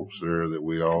those folks there that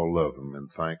we all love them, and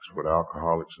thanks what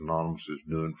Alcoholics Anonymous is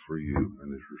doing for you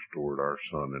and has restored our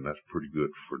son, and that's pretty good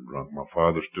for a drunk. My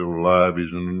father's still alive.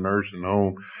 He's in a nursing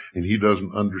home, and he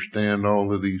doesn't understand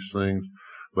all of these things,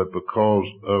 but because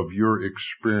of your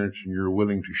experience and you're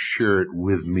willing to share it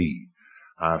with me,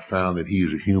 I found that he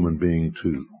is a human being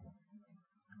too,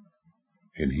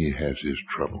 and he has his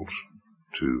troubles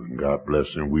too, and God bless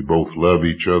him. We both love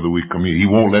each other. We communicate. He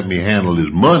won't let me handle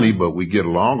his money, but we get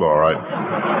along all right.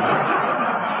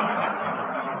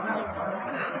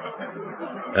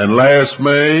 And last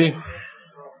May,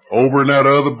 over in that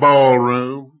other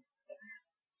ballroom,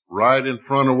 right in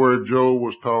front of where Joe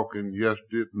was talking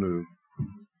yesterday at noon,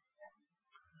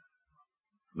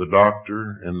 the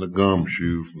doctor and the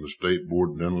gumshoe from the State Board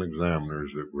of Dental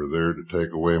Examiners that were there to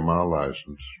take away my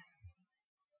license,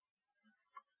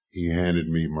 he handed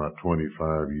me my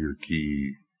 25-year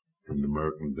key from the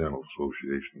American Dental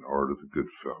Association, Art of the Good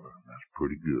Fellow. That's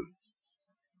pretty good.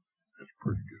 That's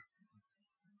pretty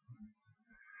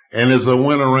good. And as I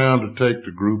went around to take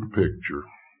the group picture,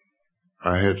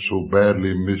 I had so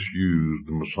badly misused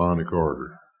the Masonic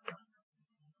order.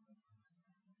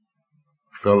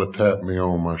 A fella tapped me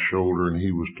on my shoulder, and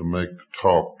he was to make the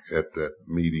talk at that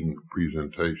meeting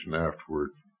presentation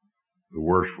afterward. The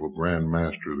worshipful Grand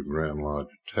Master of the Grand Lodge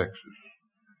of Texas.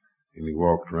 And he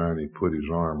walked around, he put his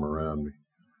arm around me,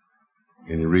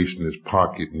 and he reached in his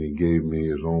pocket and he gave me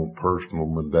his own personal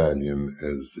medallion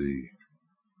as the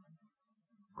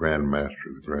Grand Master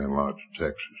of the Grand Lodge of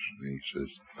Texas. And he says,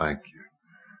 thank you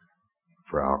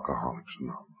for Alcoholics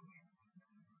Anonymous.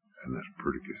 And that's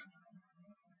pretty good.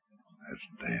 That's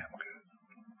damn good.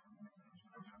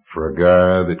 For a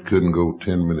guy that couldn't go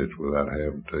 10 minutes without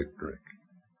having to take a drink.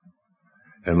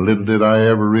 And little did I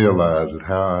ever realize that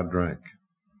how I drank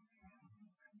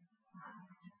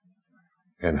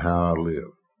and how I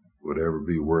lived would ever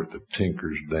be worth a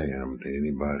tinker's damn to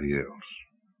anybody else.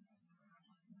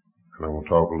 And I'm going to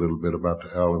talk a little bit about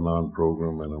the Al-Anon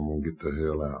program, and I'm going to get the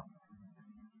hell out.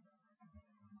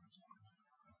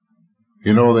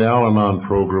 You know, the Al-Anon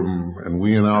program, and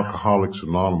we in Alcoholics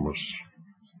Anonymous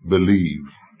believe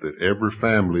that every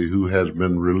family who has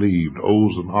been relieved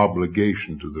owes an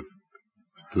obligation to the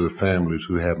families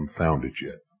who haven't found it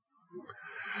yet.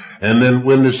 And then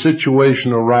when the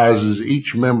situation arises,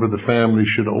 each member of the family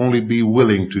should only be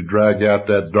willing to drag out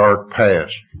that dark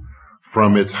past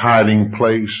from its hiding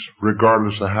place,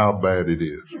 regardless of how bad it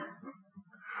is.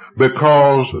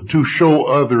 Because to show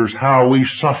others how we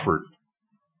suffered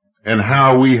and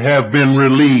how we have been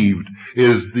relieved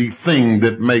is the thing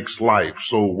that makes life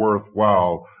so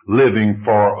worthwhile living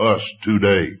for us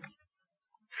today.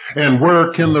 And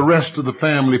where can the rest of the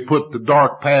family put the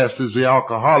dark past as the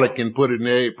alcoholic can put it in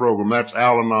the AA program? That's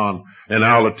Al-Anon and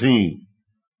Alateen.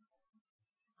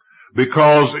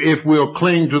 Because if we'll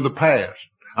cling to the past,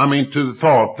 to the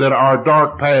thought that our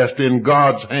dark past in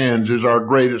God's hands is our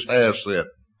greatest asset,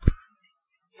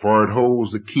 for it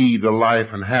holds the key to life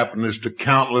and happiness to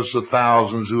countless of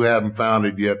thousands who haven't found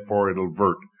it yet, for it'll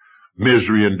avert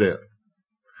misery and death.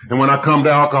 And when I come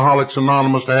to Alcoholics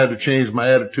Anonymous, I had to change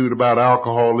my attitude about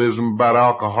alcoholism, about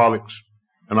alcoholics.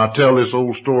 And I tell this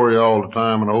old story all the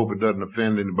time, and I hope it doesn't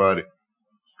offend anybody.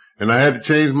 And I had to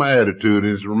change my attitude.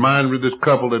 It reminded me of this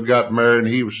couple that got married,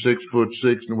 and he was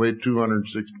 6'6" and weighed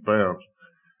 260 pounds.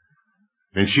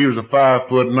 And she was a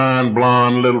 5'9"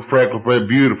 blonde, little freckled, very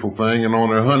beautiful thing. And on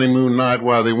their honeymoon night,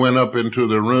 while they went up into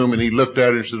their room, and he looked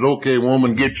at her and said, "Okay,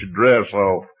 woman, get your dress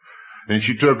off." And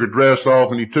she took her dress off,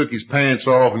 and he took his pants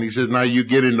off, and he said, "Now you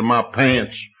get into my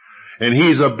pants." And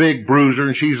he's a big bruiser,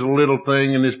 and she's a little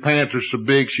thing, and his pants are so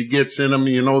big, she gets in them,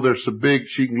 and they're so big,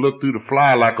 she can look through the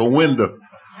fly like a window.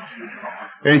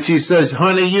 And she says,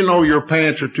 "Honey, your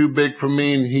pants are too big for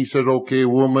me." And he said, "Okay,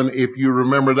 woman, if you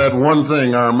remember that one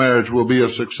thing, our marriage will be a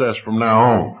success from now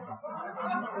on."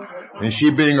 And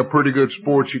she, being a pretty good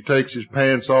sport, she takes his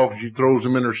pants off, and she throws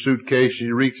them in her suitcase.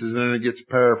 She reaches in and gets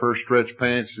a pair of her stretch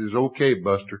pants. She says, "Okay,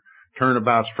 Buster,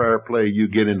 turnabout's fair play. You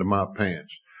get into my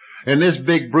pants." And this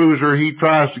big bruiser, he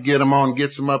tries to get them on,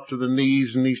 gets them up to the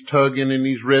knees, and he's tugging, and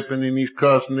he's ripping, and he's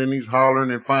cussing, and he's hollering,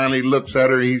 and finally looks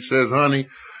at her, and he says, "Honey,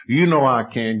 I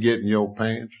can't get in your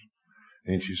pants."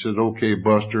 And she says, "Okay,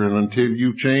 Buster, and until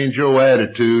you change your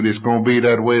attitude, it's going to be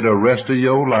that way the rest of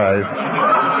your life."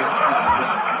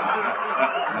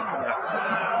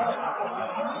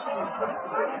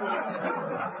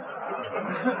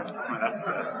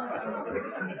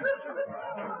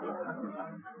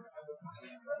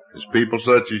 It's people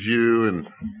such as you and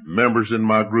members in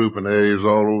my group and A's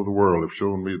all over the world have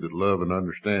shown me that love and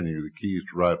understanding are the keys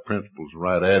to right principles,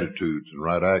 right attitudes, and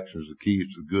right actions, the keys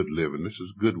to good living. This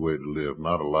is a good way to live,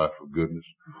 not a life of goodness.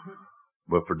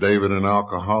 But for David, an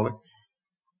alcoholic,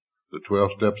 the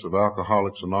 12 steps of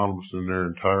Alcoholics Anonymous in their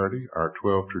entirety, our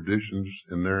 12 traditions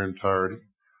in their entirety,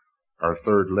 our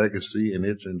third legacy in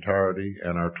its entirety,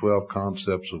 and our 12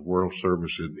 concepts of world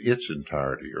service in its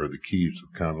entirety are the keys to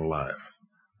the kind of life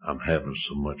I'm having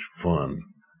so much fun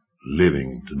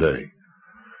living today.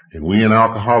 And we in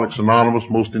Alcoholics Anonymous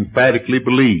most emphatically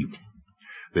believe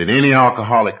that any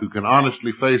alcoholic who can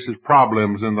honestly face his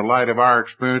problems in the light of our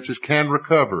experiences can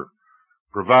recover,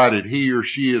 provided he or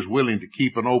she is willing to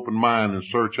keep an open mind and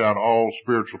search out all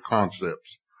spiritual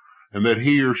concepts, and that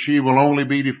he or she will only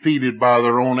be defeated by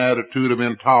their own attitude of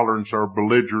intolerance or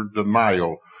belligerent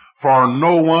denial. For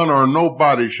no one or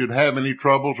nobody should have any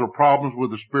troubles or problems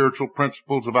with the spiritual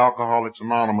principles of Alcoholics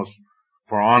Anonymous.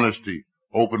 For honesty,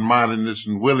 open-mindedness,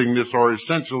 and willingness are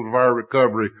essentials of our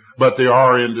recovery, but they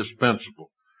are indispensable.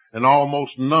 And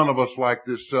almost none of us like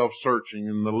this self-searching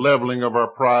and the leveling of our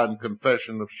pride and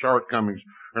confession of shortcomings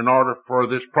in order for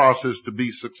this process to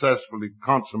be successfully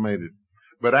consummated.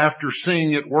 But after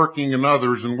seeing it working in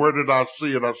others, and where did I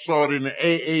see it? I saw it in the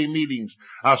AA meetings.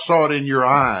 I saw it in your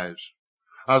eyes.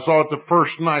 I saw it the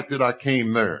first night that I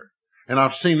came there. And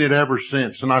I've seen it ever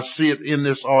since. And I see it in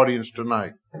this audience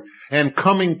tonight. And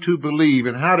coming to believe.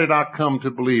 And how did I come to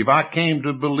believe? I came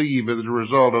to believe as a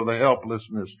result of the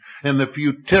helplessness and the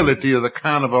futility of the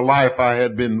kind of a life I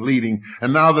had been leading.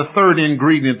 And now the third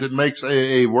ingredient that makes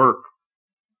AA work.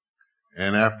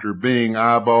 And after being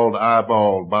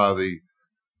eyeballed by the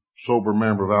sober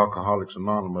member of Alcoholics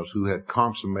Anonymous who had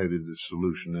consummated this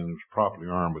solution and was properly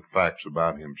armed with facts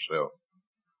about himself,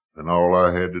 and all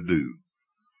I had to do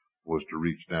was to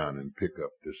reach down and pick up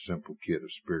this simple kit of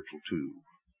spiritual tools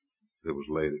that was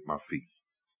laid at my feet.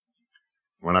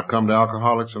 When I come to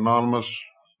Alcoholics Anonymous,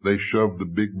 they shoved the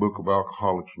big book of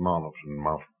Alcoholics Anonymous in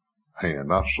my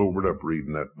hand. I sobered up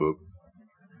reading that book.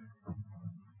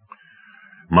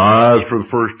 My eyes for the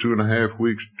first 2.5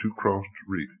 weeks too crossed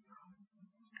to read it.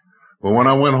 But when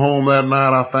I went home that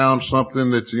night, I found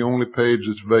something that's the only page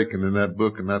that's vacant in that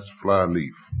book, and that's a fly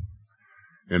leaf.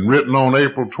 And written on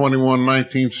April 21,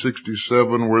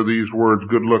 1967 were these words,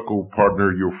 "Good luck, old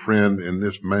partner, your friend," in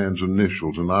this man's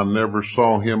initials. And I never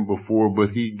saw him before, but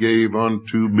he gave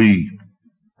unto me.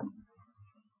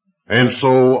 And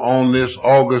so on this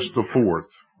August the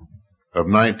 4th of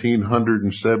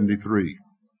 1973,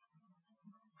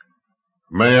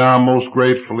 may I most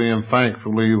gratefully and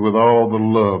thankfully, with all the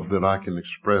love that I can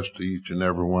express to each and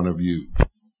every one of you,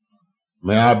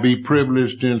 may I be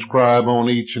privileged to inscribe on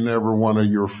each and every one of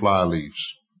your fly leaves,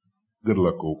 "Good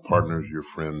luck, old partners, your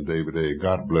friend David A."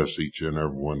 God bless each and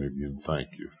every one of you, and thank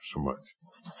you so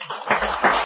much.